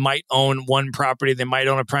 They might own one property. They might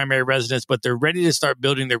own a primary residence, but they're ready to start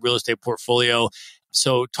building their real estate portfolio.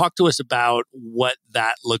 So talk to us about what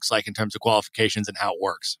that looks like in terms of qualifications and how it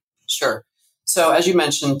works. Sure. So as you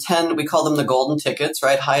mentioned, 10, we call them the golden tickets,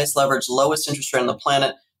 right? Highest leverage, lowest interest rate on the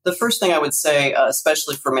planet. The first thing I would say,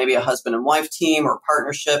 especially for maybe a husband and wife team or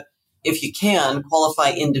partnership, if you can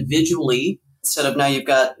qualify individually, instead of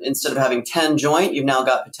having 10 joint, you've now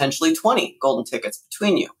got potentially 20 golden tickets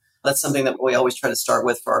between you. That's something that we always try to start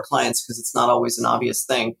with for our clients because it's not always an obvious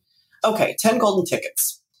thing. Okay, 10 golden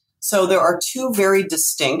tickets. So there are 2 very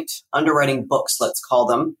distinct underwriting books, let's call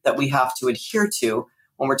them, that we have to adhere to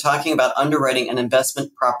when we're talking about underwriting an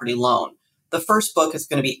investment property loan. The first book is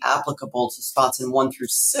going to be applicable to spots in 1 through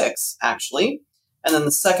 6, actually. And then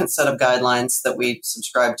the second set of guidelines that we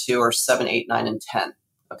subscribe to are 7, 8, 9, and 10.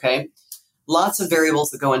 Okay. Lots of variables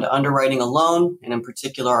that go into underwriting a loan, and in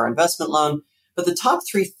particular our investment loan. But the top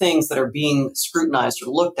three things that are being scrutinized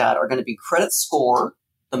or looked at are going to be credit score,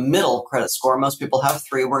 the middle credit score. Most people have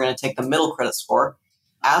three. We're going to take the middle credit score,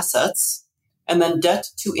 assets, and then debt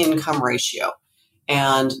to income ratio.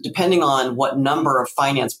 And depending on what number of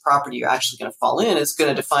finance property you're actually going to fall in, it's going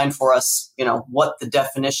to define for us, what the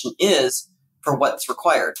definition is for what's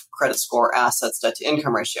required: credit score, assets, debt to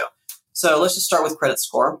income ratio. So let's just start with credit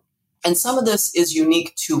score. And some of this is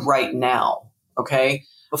unique to right now, okay?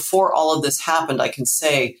 Before all of this happened, I can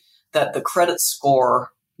say that the credit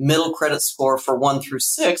score, middle credit score for 1 through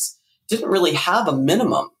 6, didn't really have a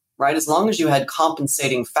minimum, right? As long as you had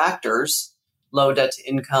compensating factors, low debt to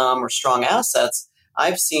income or strong assets,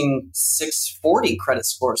 I've seen 640 credit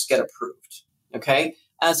scores get approved, okay?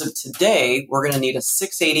 As of today, we're going to need a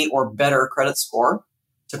 680 or better credit score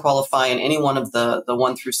to qualify in any one of the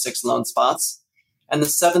 1 through 6 loan spots. And the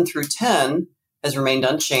 7 through 10 has remained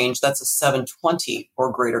unchanged. That's a 720 or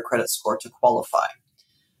greater credit score to qualify.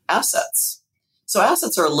 Assets. So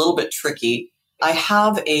assets are a little bit tricky. I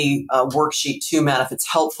have a worksheet too, Matt, if it's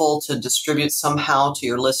helpful to distribute somehow to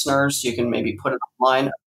your listeners. You can maybe put it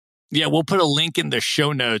online. Yeah, we'll put a link in the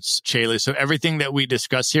show notes, Caeli. So everything that we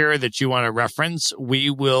discuss here that you want to reference, we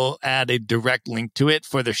will add a direct link to it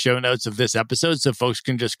for the show notes of this episode. So folks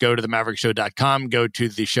can just go to themaverickshow.com, go to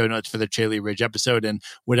the show notes for the Caeli Ridge episode, and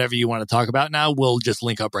whatever you want to talk about now, we'll just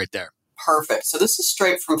link up right there. Perfect. So this is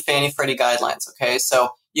straight from Fannie Freddie guidelines, okay?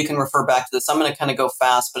 So you can refer back to this. I'm going to kind of go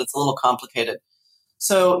fast, but it's a little complicated.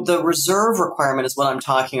 So the reserve requirement is what I'm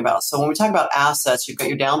talking about. So when we talk about assets, you've got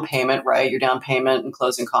your down payment, right? Your down payment and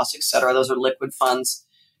closing costs, et cetera. Those are liquid funds.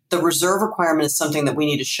 The reserve requirement is something that we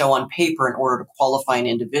need to show on paper in order to qualify an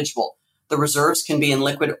individual. The reserves can be in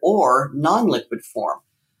liquid or non-liquid form.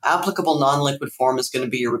 Applicable non-liquid form is going to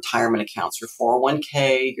be your retirement accounts, your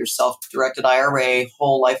 401k, your self-directed IRA,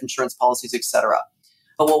 whole life insurance policies, et cetera.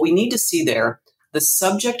 But what we need to see there, the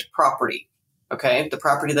subject property, okay, the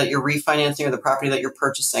property that you're refinancing or the property that you're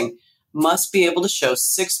purchasing must be able to show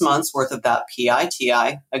 6 months worth of that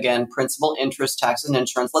PITI, again, principal, interest, taxes, and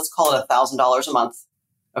insurance. Let's call it $1,000 a month,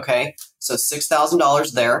 okay? So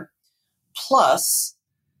 $6,000 there, plus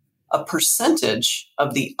a percentage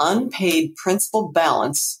of the unpaid principal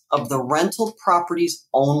balance of the rental properties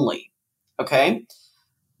only, okay?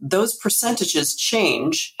 Those percentages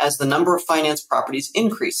change as the number of finance properties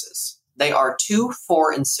increases. They are 2,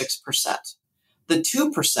 4, and 6%. The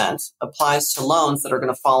 2% applies to loans that are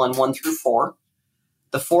going to fall in 1 through 4.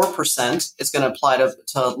 The 4% is going to apply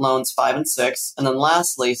to loans 5 and 6. And then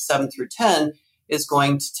lastly, 7 through 10 is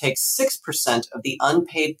going to take 6% of the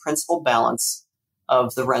unpaid principal balance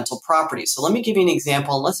of the rental property. So let me give you an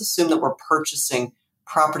example. And let's assume that we're purchasing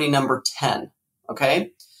property number 10,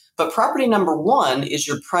 okay? But property number 1 is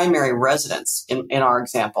your primary residence in our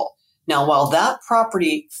example. Now, while that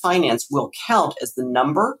property finance will count as the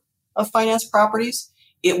number of finance properties,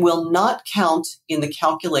 it will not count in the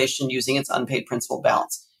calculation using its unpaid principal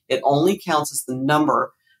balance. It only counts as the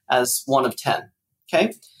number as 1 of 10,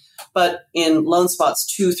 okay? But in loan spots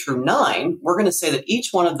 2 through 9, we're going to say that each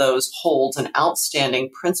one of those holds an outstanding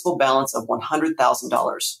principal balance of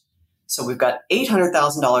 $100,000. So we've got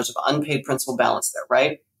 $800,000 of unpaid principal balance there,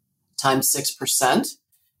 right? Times 6%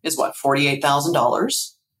 is what?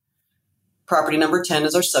 $48,000. Property number 10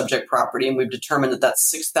 is our subject property, and we've determined that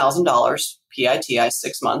that's $6,000 PITI,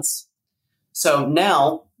 6 months. So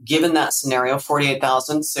now, given that scenario, $48,000,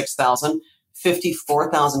 $6,000,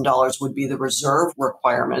 $54,000 would be the reserve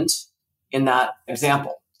requirement in that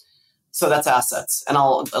example. So that's assets. And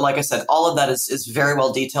like I said, all of that is very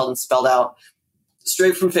well detailed and spelled out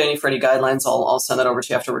straight from Fannie Freddie guidelines. I'll send that over to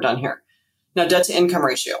you after we're done here. Now, debt to income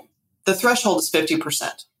ratio. The threshold is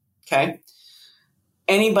 50%, okay?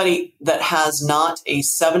 Anybody that has not a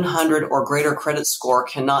 700 or greater credit score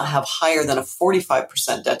cannot have higher than a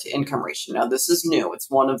 45% debt to income ratio. Now, this is new. It's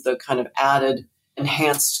one of the kind of added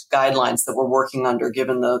enhanced guidelines that we're working under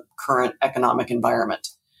given the current economic environment.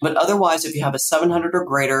 But otherwise, if you have a 700 or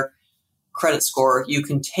greater credit score, you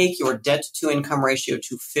can take your debt to income ratio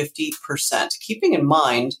to 50%, keeping in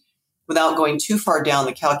mind, without going too far down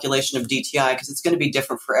the calculation of DTI, because it's going to be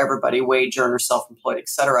different for everybody, wage earner, self-employed, et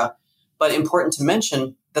cetera. But important to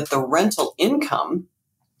mention that the rental income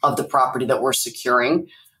of the property that we're securing,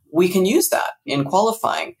 we can use that in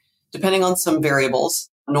qualifying. Depending on some variables,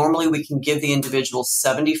 normally we can give the individual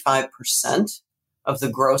 75% of the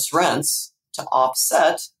gross rents to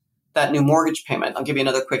offset that new mortgage payment. I'll give you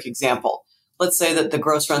another quick example. Let's say that the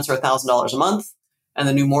gross rents are $1,000 a month and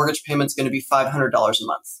the new mortgage payment is going to be $500 a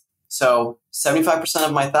month. So 75%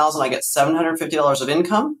 of my 1,000, I get $750 of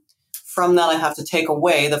income. From that, I have to take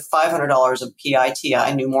away the $500 of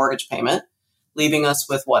PITI, new mortgage payment, leaving us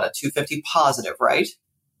with what, a $250 positive, right?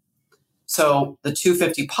 So the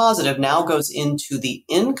 $250 positive now goes into the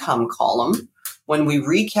income column when we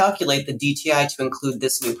recalculate the DTI to include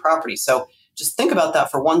this new property. So just think about that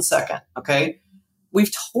for 1 second, okay?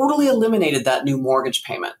 We've totally eliminated that new mortgage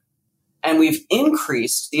payment. And we've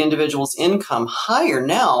increased the individual's income higher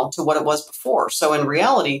now to what it was before. So in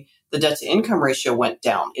reality, the debt to income ratio went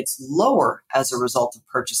down. It's lower as a result of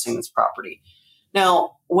purchasing this property.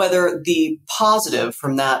 Now, whether the positive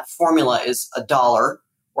from that formula is $1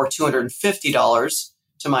 or $250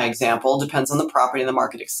 to my example, depends on the property and the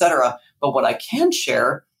market, et cetera. But what I can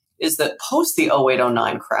share is that post the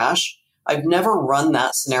 0809 crash, I've never run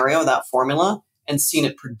that scenario, that formula, and seen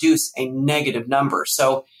it produce a negative number.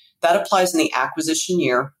 So that applies in the acquisition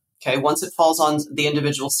year. Okay, once it falls on the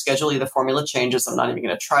individual schedule, the formula changes. I'm not even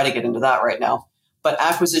going to try to get into that right now. But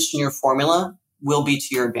acquisition year formula will be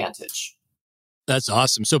to your advantage. That's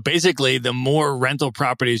awesome. So basically, the more rental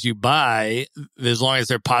properties you buy, as long as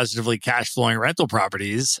they're positively cash flowing rental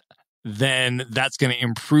properties, then that's going to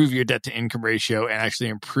improve your debt to income ratio and actually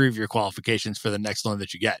improve your qualifications for the next loan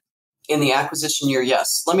that you get. In the acquisition year,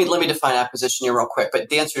 yes. Let me define acquisition year real quick. But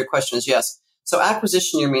the answer to your question is yes. So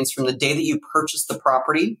acquisition year means from the day that you purchase the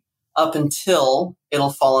property up until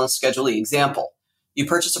it'll fall on Schedule E. Example, you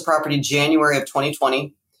purchase a property January of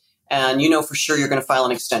 2020, and you know for sure you're going to file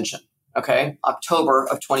an extension, okay? October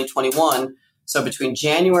of 2021. So between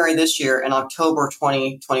January this year and October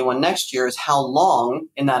 2021 next year is how long,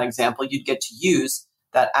 in that example, you'd get to use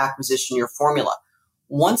that acquisition year formula.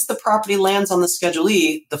 Once the property lands on the Schedule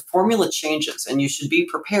E, the formula changes, and you should be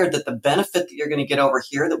prepared that the benefit that you're going to get over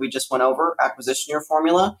here that we just went over, acquisition year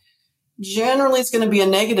formula, generally is going to be a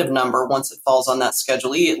negative number once it falls on that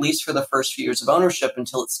Schedule E, at least for the first few years of ownership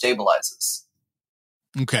until it stabilizes.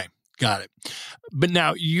 Okay, got it. But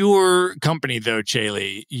now your company, though,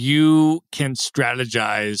 Caeli, you can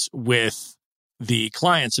strategize with the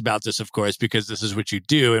clients about this, of course, because this is what you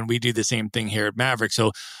do. And we do the same thing here at Maverick.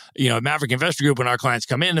 So, at Maverick Investor Group, when our clients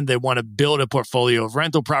come in and they want to build a portfolio of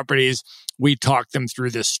rental properties, we talk them through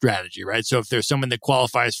this strategy, right? So if there's someone that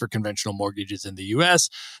qualifies for conventional mortgages in the US,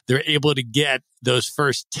 they're able to get those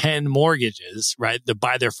first 10 mortgages, right? To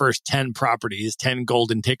buy their first 10 properties, 10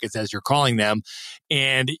 golden tickets, as you're calling them.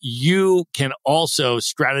 And you can also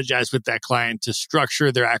strategize with that client to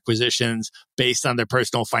structure their acquisitions based on their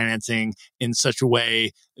personal financing in such a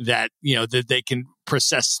way that, that they can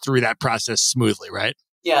process through that process smoothly, right?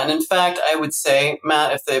 Yeah, and in fact, I would say,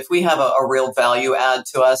 Matt, if we have a real value add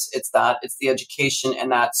to us, it's the education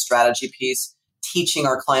and that strategy piece, teaching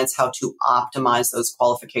our clients how to optimize those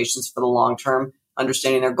qualifications for the long term,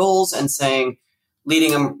 understanding their goals and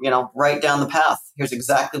leading them, right down the path. Here's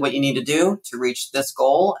exactly what you need to do to reach this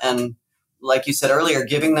goal. And like you said earlier,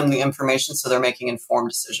 giving them the information so they're making informed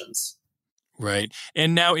decisions. Right.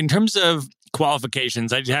 And now in terms of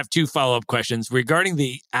qualifications, I have two follow-up questions. Regarding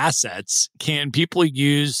the assets, can people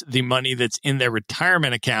use the money that's in their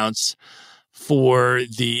retirement accounts for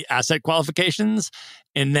the asset qualifications?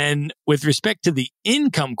 And then with respect to the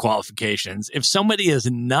income qualifications, if somebody is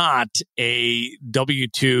not a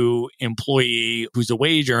W-2 employee who's a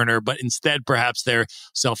wage earner, but instead perhaps they're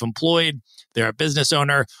self-employed, they're a business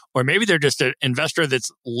owner, or maybe they're just an investor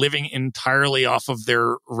that's living entirely off of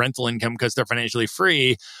their rental income because they're financially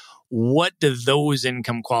free, what do those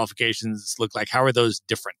income qualifications look like? How are those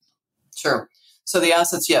different? Sure. So the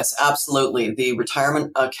assets, yes, absolutely. The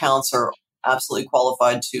retirement accounts are absolutely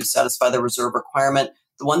qualified to satisfy the reserve requirement.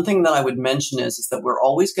 The one thing that I would mention is that we're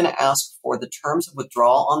always going to ask for the terms of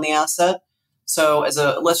withdrawal on the asset. So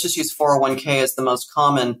let's just use 401k as the most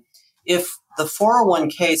common. If the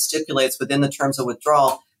 401k stipulates within the terms of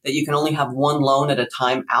withdrawal that you can only have one loan at a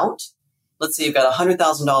time out, let's say you've got a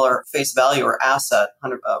 $100,000 face value or asset,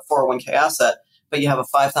 401k asset, but you have a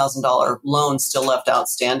 $5,000 loan still left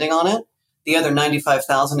outstanding on it. The other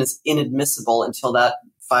 $95,000 is inadmissible until that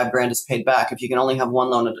 $5,000 is paid back if you can only have one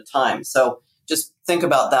loan at a time. So just think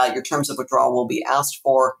about that. Your terms of withdrawal will be asked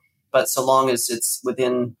for, but so long as it's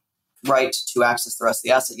within right to access the rest of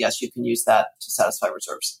the asset, yes, you can use that to satisfy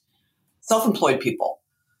reserves. Self-employed people.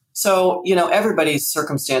 So, everybody's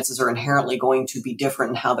circumstances are inherently going to be different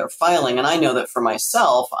in how they're filing. And I know that for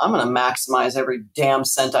myself, I'm going to maximize every damn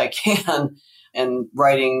cent I can and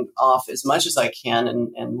writing off as much as I can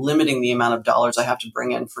and limiting the amount of dollars I have to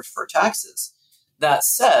bring in for taxes. That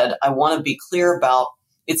said, I want to be clear about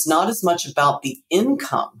it's not as much about the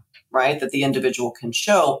income, right, that the individual can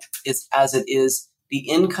show as it is the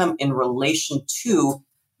income in relation to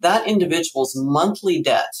that individual's monthly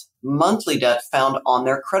debt found on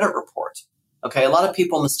their credit report. Okay, a lot of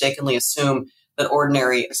people mistakenly assume that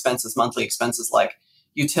ordinary expenses, monthly expenses like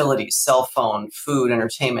utilities, cell phone, food,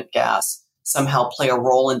 entertainment, gas, somehow play a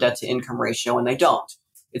role in debt to income ratio, and they don't.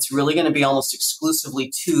 It's really going to be almost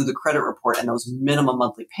exclusively to the credit report and those minimum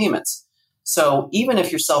monthly payments. So even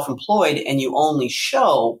if you're self-employed and you only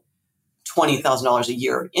show $20,000 a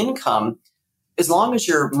year of income, as long as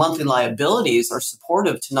your monthly liabilities are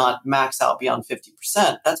supportive to not max out beyond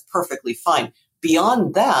 50%, that's perfectly fine.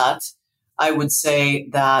 Beyond that, I would say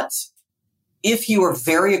that if you are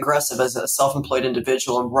very aggressive as a self-employed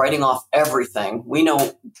individual and writing off everything, we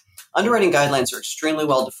know underwriting guidelines are extremely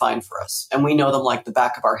well defined for us, and we know them like the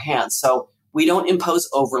back of our hands. So we don't impose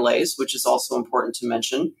overlays, which is also important to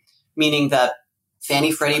mention, meaning that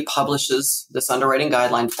Fannie Freddie publishes this underwriting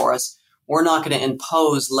guideline for us. We're not going to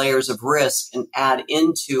impose layers of risk and add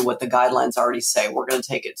into what the guidelines already say. We're going to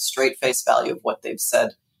take it straight face value of what they've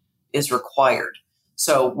said is required.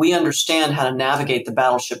 So we understand how to navigate the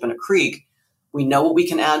battleship in a creek. We know what we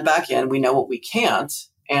can add back in. We know what we can't.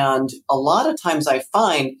 And a lot of times I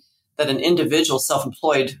find that an individual,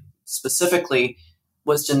 self-employed specifically,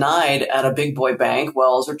 was denied at a big boy bank,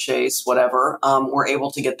 Wells or Chase, whatever, were able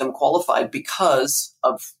to get them qualified because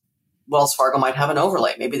of Wells Fargo might have an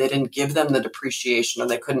overlay. Maybe they didn't give them the depreciation, or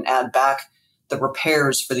they couldn't add back the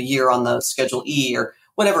repairs for the year on the Schedule E, or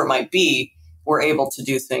whatever it might be. We're able to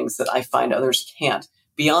do things that I find others can't.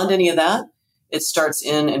 Beyond any of that, it starts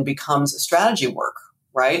in and becomes a strategy work,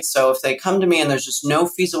 right? So if they come to me and there's just no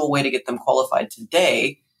feasible way to get them qualified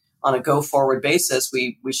today, on a go-forward basis,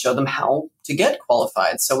 we show them how to get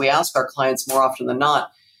qualified. So we ask our clients more often than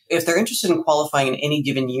not, if they're interested in qualifying in any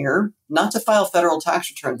given year, not to file federal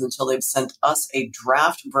tax returns until they've sent us a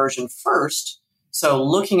draft version first. So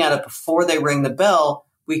looking at it before they ring the bell,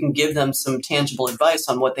 we can give them some tangible advice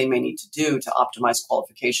on what they may need to do to optimize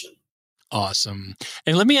qualification. Awesome.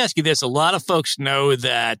 And let me ask you this. A lot of folks know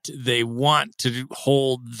that they want to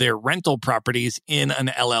hold their rental properties in an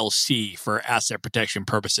LLC for asset protection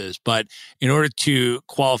purposes. But in order to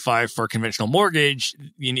qualify for a conventional mortgage,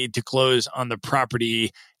 you need to close on the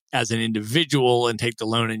property as an individual and take the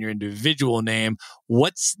loan in your individual name.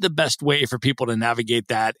 What's the best way for people to navigate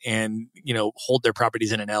that and, hold their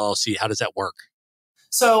properties in an LLC? How does that work?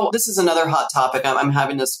 So this is another hot topic. I'm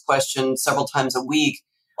having this question several times a week.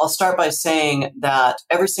 I'll start by saying that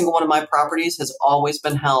every single one of my properties has always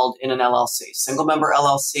been held in an LLC, single member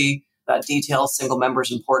LLC. That detail, single member,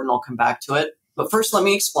 is important. I'll come back to it. But first, let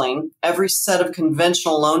me explain. Every set of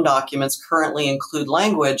conventional loan documents currently include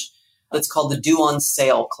language that's called the due on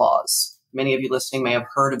sale clause. Many of you listening may have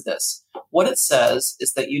heard of this. What it says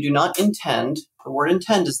is that you do not intend, the word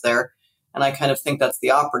intend is there, and I kind of think that's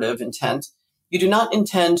the operative intent. You do not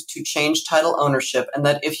intend to change title ownership, and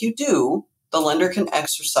that if you do, the lender can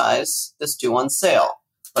exercise this due on sale.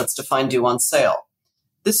 Let's define due on sale.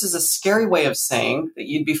 This is a scary way of saying that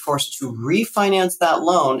you'd be forced to refinance that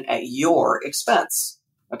loan at your expense.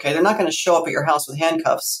 Okay, they're not going to show up at your house with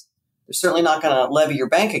handcuffs. They're certainly not going to levy your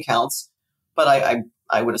bank accounts, but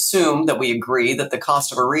I would assume that we agree that the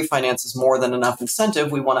cost of a refinance is more than enough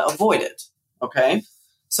incentive. We want to avoid it. Okay,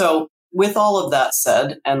 so with all of that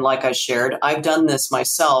said, and like I shared, I've done this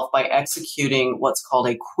myself by executing what's called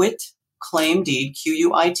a quit claim deed,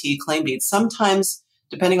 QUIT claim deed. Sometimes,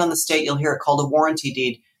 depending on the state, you'll hear it called a warranty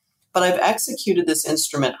deed. But I've executed this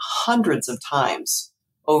instrument hundreds of times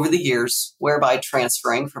over the years, whereby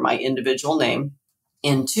transferring from my individual name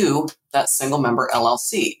into that single member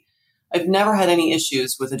LLC. I've never had any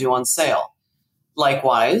issues with a due on sale.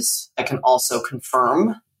 Likewise, I can also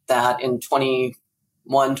confirm that in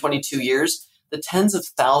 21, 22 years, the tens of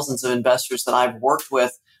thousands of investors that I've worked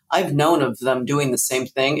with, I've known of them doing the same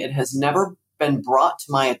thing. It has never been brought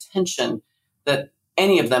to my attention that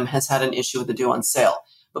any of them has had an issue with the due on sale.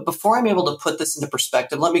 But before I'm able to put this into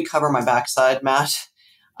perspective, let me cover my backside, Matt.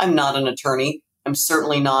 I'm not an attorney. I'm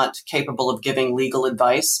certainly not capable of giving legal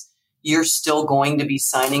advice. You're still going to be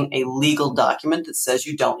signing a legal document that says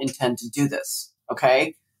you don't intend to do this.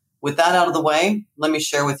 Okay? With that out of the way, let me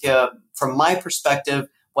share with you, from my perspective,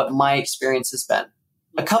 what my experience has been.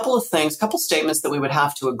 A couple of things, a couple statements that we would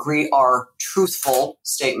have to agree are truthful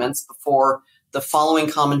statements before the following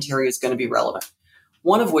commentary is going to be relevant.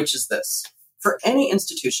 One of which is this. For any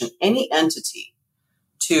institution, any entity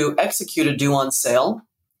to execute a due on sale,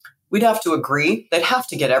 we'd have to agree they'd have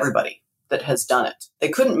to get everybody that has done it. They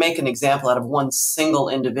couldn't make an example out of one single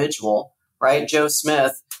individual, right? Joe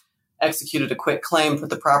Smith executed a quit claim, put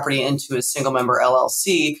the property into a single member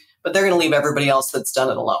LLC, but they're going to leave everybody else that's done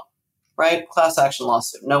it alone. Right? Class action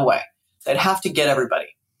lawsuit. No way. They'd have to get everybody.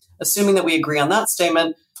 Assuming that we agree on that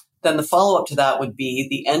statement, then the follow-up to that would be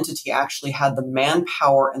the entity actually had the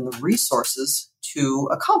manpower and the resources to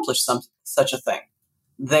accomplish such a thing.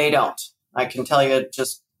 They don't. I can tell you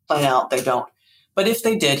just plain out, they don't. But if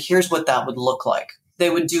they did, here's what that would look like. They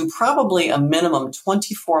would do probably a minimum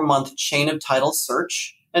 24-month chain of title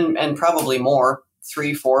search and probably more,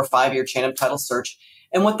 3, 4, 5-year chain of title search.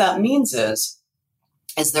 And what that means is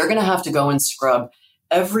they're going to have to go and scrub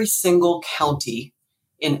every single county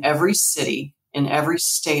in every city in every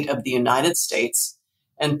state of the United States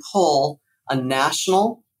and pull a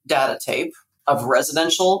national data tape of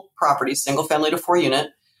residential properties, single family to 4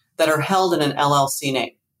 unit, that are held in an LLC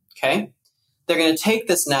name. Okay? They're going to take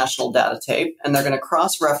this national data tape and they're going to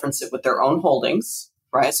cross-reference it with their own holdings,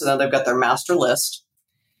 right? So now they've got their master list.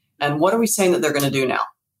 And what are we saying that they're going to do now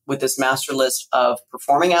with this master list of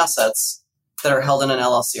performing assets that are held in an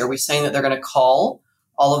LLC? Are we saying that they're going to call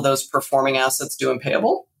all of those performing assets due and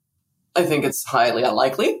payable? I think it's highly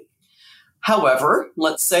unlikely. However,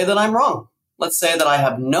 let's say that I'm wrong. Let's say that I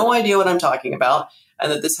have no idea what I'm talking about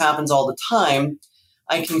and that this happens all the time.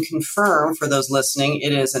 I can confirm for those listening,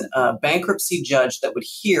 it is a bankruptcy judge that would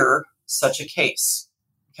hear such a case.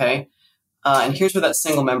 Okay. And here's where that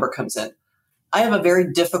single member comes in. I have a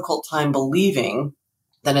very difficult time believing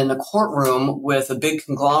that in the courtroom with a big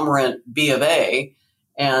conglomerate B of A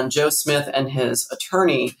and Joe Smith and his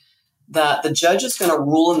attorney, that the judge is going to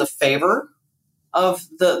rule in the favor of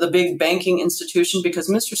the big banking institution because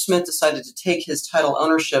Mr. Smith decided to take his title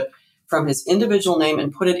ownership from his individual name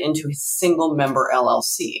and put it into his single member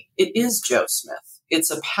LLC. It is Joe Smith.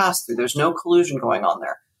 It's a pass-through. There's no collusion going on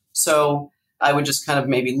there. So I would just kind of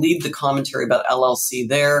maybe leave the commentary about LLC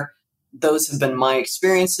there. Those have been my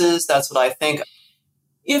experiences. That's what I think.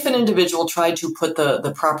 If an individual tried to put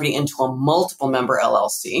the property into a multiple member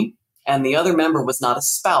LLC and the other member was not a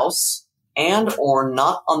spouse and or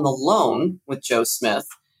not on the loan with Joe Smith,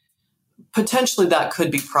 potentially that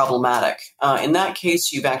could be problematic. In that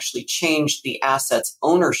case, you've actually changed the asset's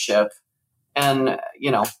ownership, and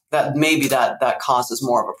that maybe that causes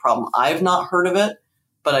more of a problem. I've not heard of it,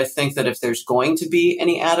 but I think that if there's going to be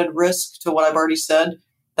any added risk to what I've already said,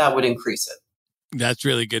 that would increase it. That's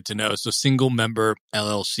really good to know. So single member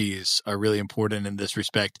LLCs are really important in this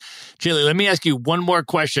respect. Caeli, let me ask you one more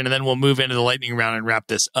question and then we'll move into the lightning round and wrap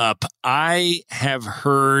this up. I have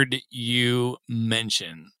heard you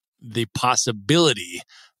mention the possibility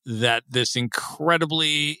that this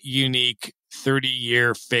incredibly unique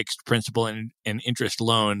 30-year fixed principal and interest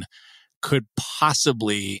loan could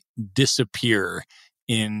possibly disappear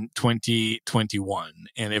in 2021.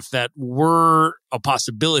 And if that were a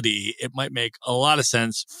possibility, it might make a lot of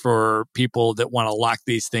sense for people that want to lock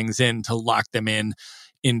these things in to lock them in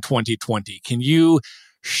 2020. Can you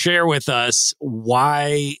share with us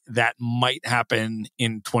why that might happen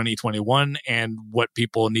in 2021 and what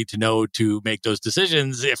people need to know to make those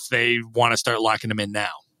decisions if they want to start locking them in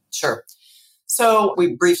now? Sure. So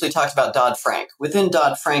we briefly talked about Dodd-Frank. Within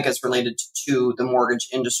Dodd-Frank, as related to the mortgage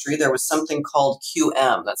industry, there was something called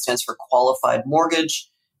QM, that stands for Qualified Mortgage,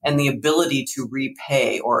 and the ability to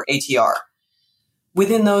repay, or ATR.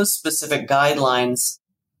 Within those specific guidelines,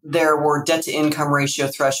 there were debt-to-income ratio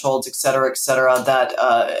thresholds, et cetera,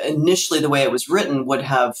 that initially the way it was written would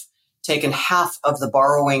have taken half of the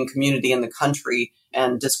borrowing community in the country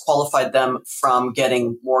and disqualified them from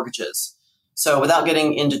getting mortgages. So without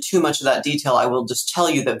getting into too much of that detail, I will just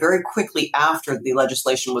tell you that very quickly after the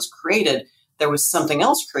legislation was created, there was something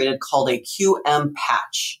else created called a QM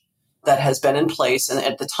patch that has been in place. And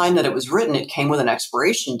at the time that it was written, it came with an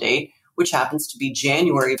expiration date, which happens to be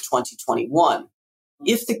January of 2021.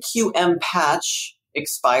 If the QM patch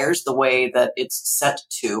expires the way that it's set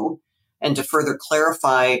to, and to further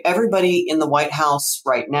clarify, everybody in the White House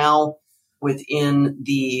right now within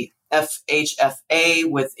the FHFA,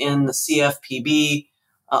 within the CFPB,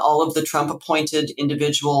 all of the Trump-appointed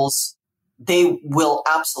individuals, they will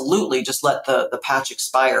absolutely just let the patch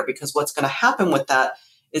expire, because what's going to happen with that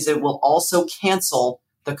is it will also cancel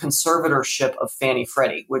the conservatorship of Fannie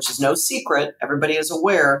Freddie, which is no secret. Everybody is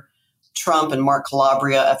aware. Trump and Mark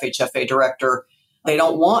Calabria, FHFA director, they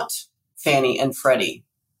don't want Fannie and Freddie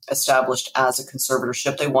established as a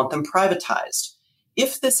conservatorship. They want them privatized.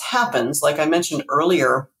 If this happens, like I mentioned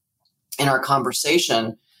earlier in our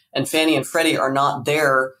conversation, and Fannie and Freddie are not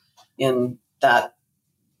there in that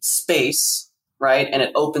space, right, and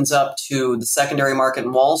it opens up to the secondary market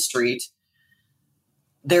in Wall Street,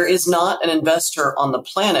 there is not an investor on the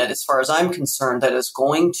planet, as far as I'm concerned, that is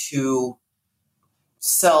going to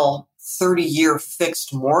sell 30-year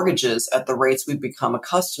fixed mortgages at the rates we've become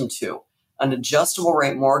accustomed to. An adjustable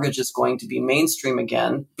rate mortgage is going to be mainstream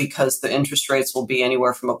again because the interest rates will be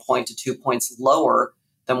anywhere from a point to 2 points lower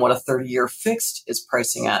than what a 30-year fixed is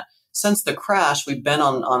pricing at. Since the crash, we've been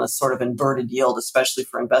on a sort of inverted yield, especially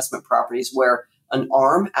for investment properties, where an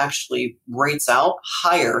ARM actually rates out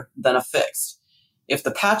higher than a fixed. If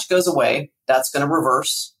the patch goes away, that's going to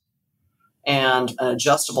reverse, and an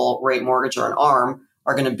adjustable rate mortgage or an ARM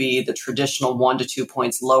are going to be the traditional 1 to 2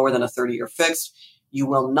 points lower than a 30-year fixed. You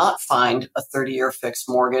will not find a 30-year fixed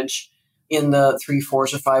mortgage in the 3,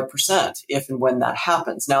 4s, or 5% if and when that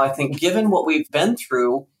happens. Now, I think given what we've been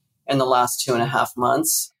through in the last 2.5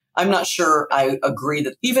 months, I'm not sure I agree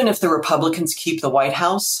that even if the Republicans keep the White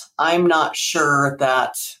House, I'm not sure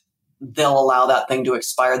that they'll allow that thing to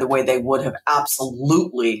expire the way they would have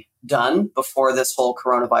absolutely done before this whole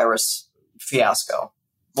coronavirus fiasco.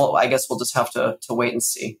 Well, I guess we'll just have to wait and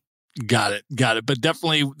see. Got it. But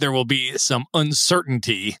definitely there will be some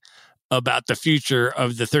uncertainty about the future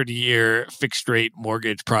of the 30-year fixed rate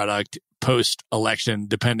mortgage product post-election,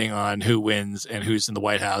 depending on who wins and who's in the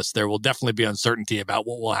White House. There will definitely be uncertainty about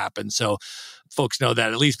what will happen. So folks know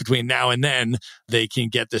that at least between now and then, they can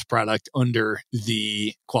get this product under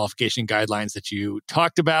the qualification guidelines that you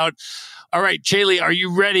talked about. All right, Caeli, are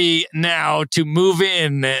you ready now to move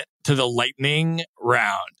in to the lightning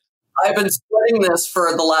round? I've been sweating this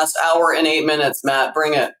for the last hour and 8 minutes, Matt.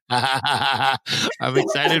 Bring it. I'm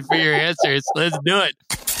excited for your answers. Let's do it.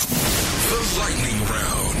 The lightning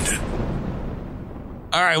round.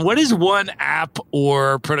 All right. What is one app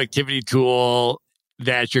or productivity tool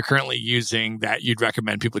that you're currently using that you'd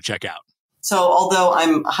recommend people check out? So although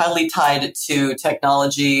I'm highly tied to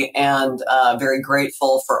technology and very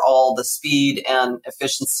grateful for all the speed and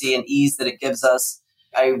efficiency and ease that it gives us,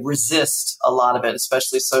 I resist a lot of it,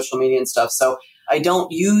 especially social media and stuff. So I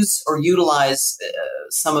don't use or utilize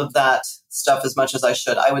some of that stuff as much as I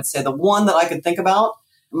should. I would say the one that I could think about,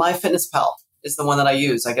 MyFitnessPal, is the one that I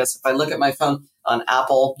use. I guess if I look at my phone on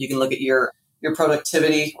Apple, you can look at your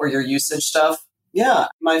productivity or your usage stuff. Yeah,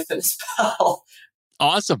 MyFitnessPal.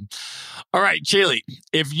 Awesome. All right, Caeli,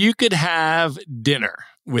 if you could have dinner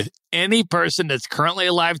with any person that's currently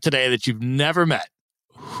alive today that you've never met,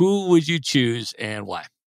 who would you choose and why?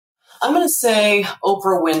 I'm going to say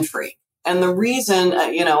Oprah Winfrey. And the reason,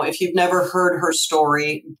 if you've never heard her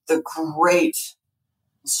story, the great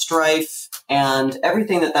strife and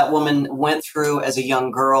everything that woman went through as a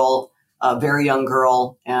young girl, a very young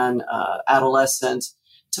girl and adolescent,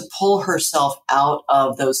 to pull herself out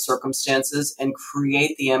of those circumstances and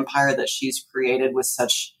create the empire that she's created with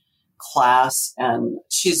such class. And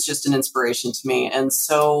she's just an inspiration to me. And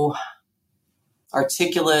so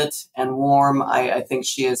articulate and warm. I think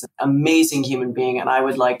she is an amazing human being, and I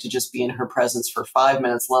would like to just be in her presence for 5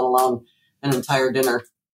 minutes, let alone an entire dinner.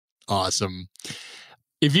 Awesome.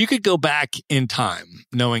 If you could go back in time,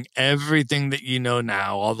 knowing everything that you know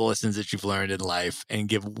now, all the lessons that you've learned in life, and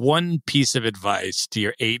give one piece of advice to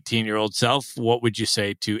your 18-year-old self, what would you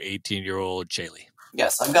say to 18-year-old Caeli?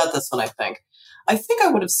 Yes, I've got this one, I think. I think I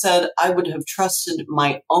would have said I would have trusted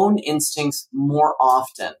my own instincts more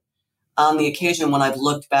often on the occasion when I've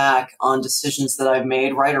looked back on decisions that I've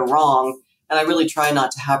made, right or wrong, and I really try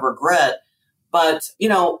not to have regret. But,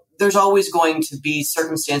 there's always going to be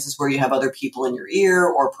circumstances where you have other people in your ear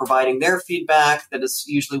or providing their feedback that is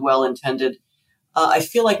usually well-intended. I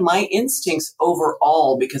feel like my instincts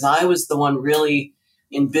overall, because I was the one really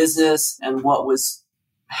in business and what was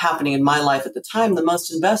happening in my life at the time, the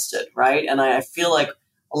most invested, right? And I feel like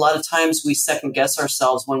a lot of times we second guess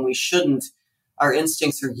ourselves when we shouldn't. Our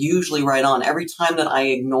instincts are usually right on. Every time that I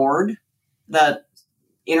ignored that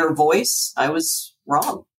inner voice, I was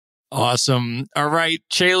wrong. Awesome. All right,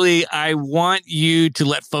 Caeli, I want you to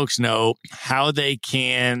let folks know how they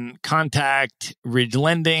can contact Ridge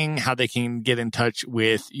Lending, how they can get in touch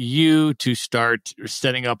with you to start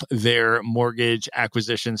setting up their mortgage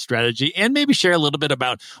acquisition strategy, and maybe share a little bit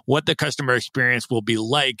about what the customer experience will be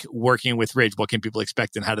like working with Ridge. What can people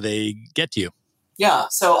expect and how do they get to you? Yeah,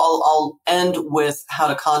 so I'll end with how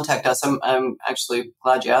to contact us. I'm actually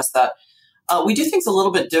glad you asked that. We do things a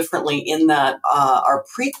little bit differently in that our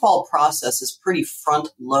pre-qual process is pretty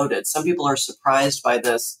front-loaded. Some people are surprised by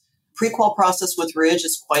this. Pre-qual process with Ridge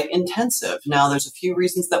is quite intensive. Now, there's a few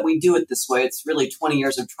reasons that we do it this way. It's really 20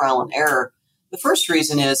 years of trial and error. The first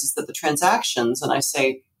reason is that the transactions, and I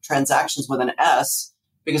say transactions with an S,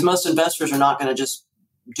 because most investors are not going to just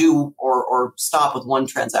do or stop with one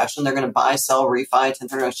transaction. They're going to buy, sell, refi,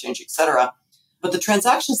 1031 exchange, etc. But the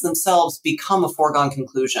transactions themselves become a foregone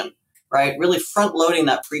conclusion. Right? Really front loading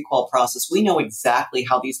that pre-qual process. We know exactly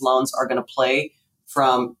how these loans are going to play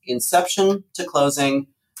from inception to closing,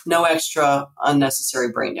 no extra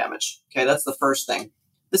unnecessary brain damage. Okay. That's the first thing.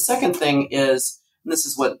 The second thing is, and this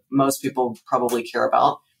is what most people probably care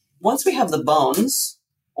about. Once we have the bones,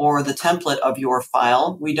 or the template of your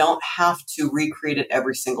file. We don't have to recreate it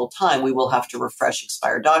every single time. We will have to refresh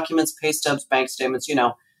expired documents, pay stubs, bank statements,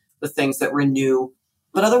 the things that renew.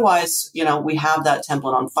 But otherwise, we have that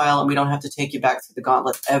template on file and we don't have to take you back through the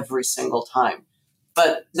gauntlet every single time.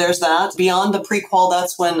 But there's that. Beyond the pre-qual,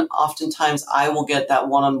 that's when oftentimes I will get that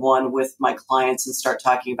one-on-one with my clients and start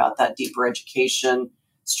talking about that deeper education,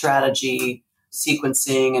 strategy,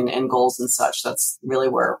 sequencing, and goals and such. That's really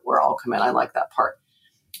where I'll come in. I like that part.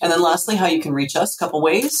 And then lastly, how you can reach us, a couple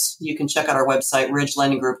ways. You can check out our website,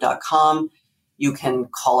 ridgelendinggroup.com. You can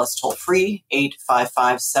call us toll free,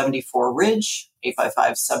 855-74-RIDGE,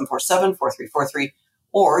 855-747-4343,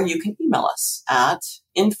 or you can email us at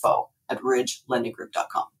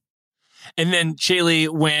info@ridgelendinggroup.com. And then, Caeli,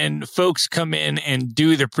 when folks come in and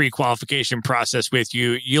do the pre-qualification process with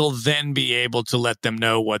you, you'll then be able to let them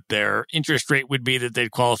know what their interest rate would be that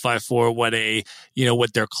they'd qualify for, what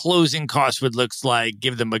their closing cost would look like,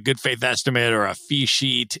 give them a good faith estimate or a fee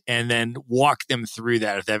sheet, and then walk them through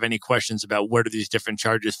that if they have any questions about what are these different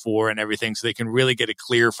charges for and everything, so they can really get a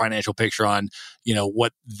clear financial picture on,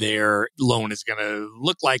 what their loan is going to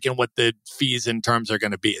look like and what the fees and terms are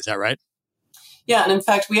going to be. Is that right? Yeah, and in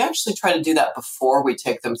fact, we actually try to do that before we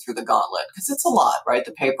take them through the gauntlet because it's a lot, right?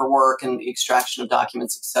 The paperwork and the extraction of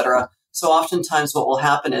documents, et cetera. So oftentimes what will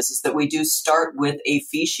happen is that we do start with a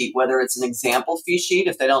fee sheet, whether it's an example fee sheet,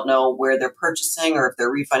 if they don't know where they're purchasing or if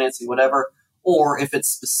they're refinancing, whatever, or if it's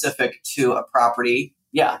specific to a property.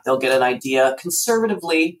 Yeah, they'll get an idea.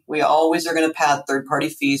 Conservatively, we always are going to pad third-party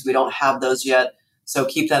fees. We don't have those yet. So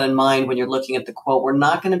keep that in mind when you're looking at the quote. We're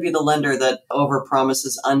not going to be the lender that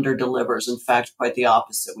overpromises, underdelivers. In fact, quite the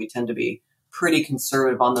opposite. We tend to be pretty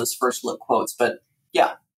conservative on those first look quotes. But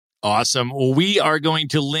yeah. Awesome. Well, we are going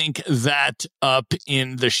to link that up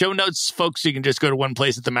in the show notes, folks. You can just go to one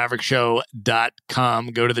place at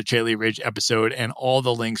themaverickshow.com, go to the Caeli Ridge episode, and all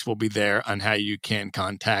the links will be there on how you can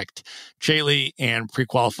contact Caeli and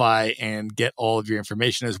pre-qualify and get all of your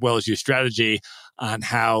information as well as your strategy on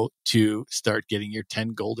how to start getting your 10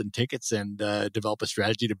 golden tickets and develop a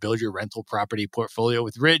strategy to build your rental property portfolio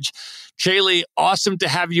with Ridge. Caeli, awesome to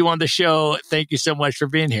have you on the show. Thank you so much for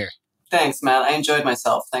being here. Thanks, Matt. I enjoyed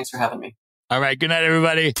myself. Thanks for having me. All right. Good night,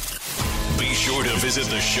 everybody. Be sure to visit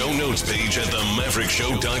the show notes page at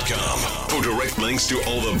themaverickshow.com for direct links to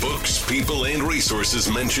all the books, people, and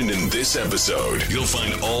resources mentioned in this episode. You'll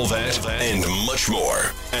find all that and much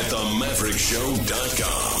more at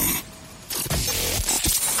themaverickshow.com.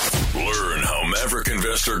 Learn how Maverick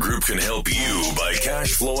Investor Group can help you buy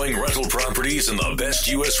cash flowing rental properties in the best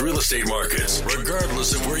U.S. real estate markets,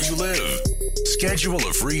 regardless of where you live. Schedule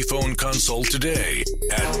a free phone consult today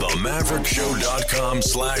at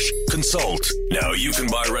themaverickshow.com/consult. Now you can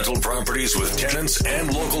buy rental properties with tenants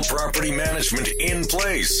and local property management in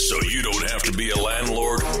place, so you don't have to be a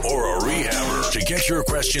landlord or a rehabber. To get your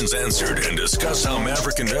questions answered and discuss how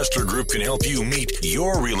Maverick Investor Group can help you meet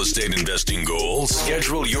your real estate investing goals,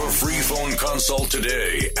 schedule your free phone consult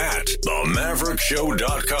today at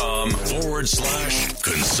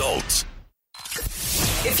themaverickshow.com/consult.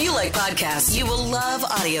 If you like podcasts, you will love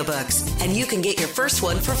audiobooks, and you can get your first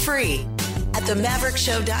one for free at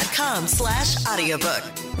themaverickshow.com/audiobook.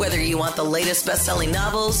 Whether you want the latest best-selling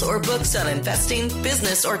novels or books on investing,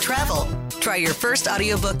 business, or travel, try your first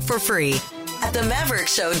audiobook for free at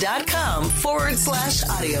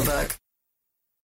themaverickshow.com/audiobook.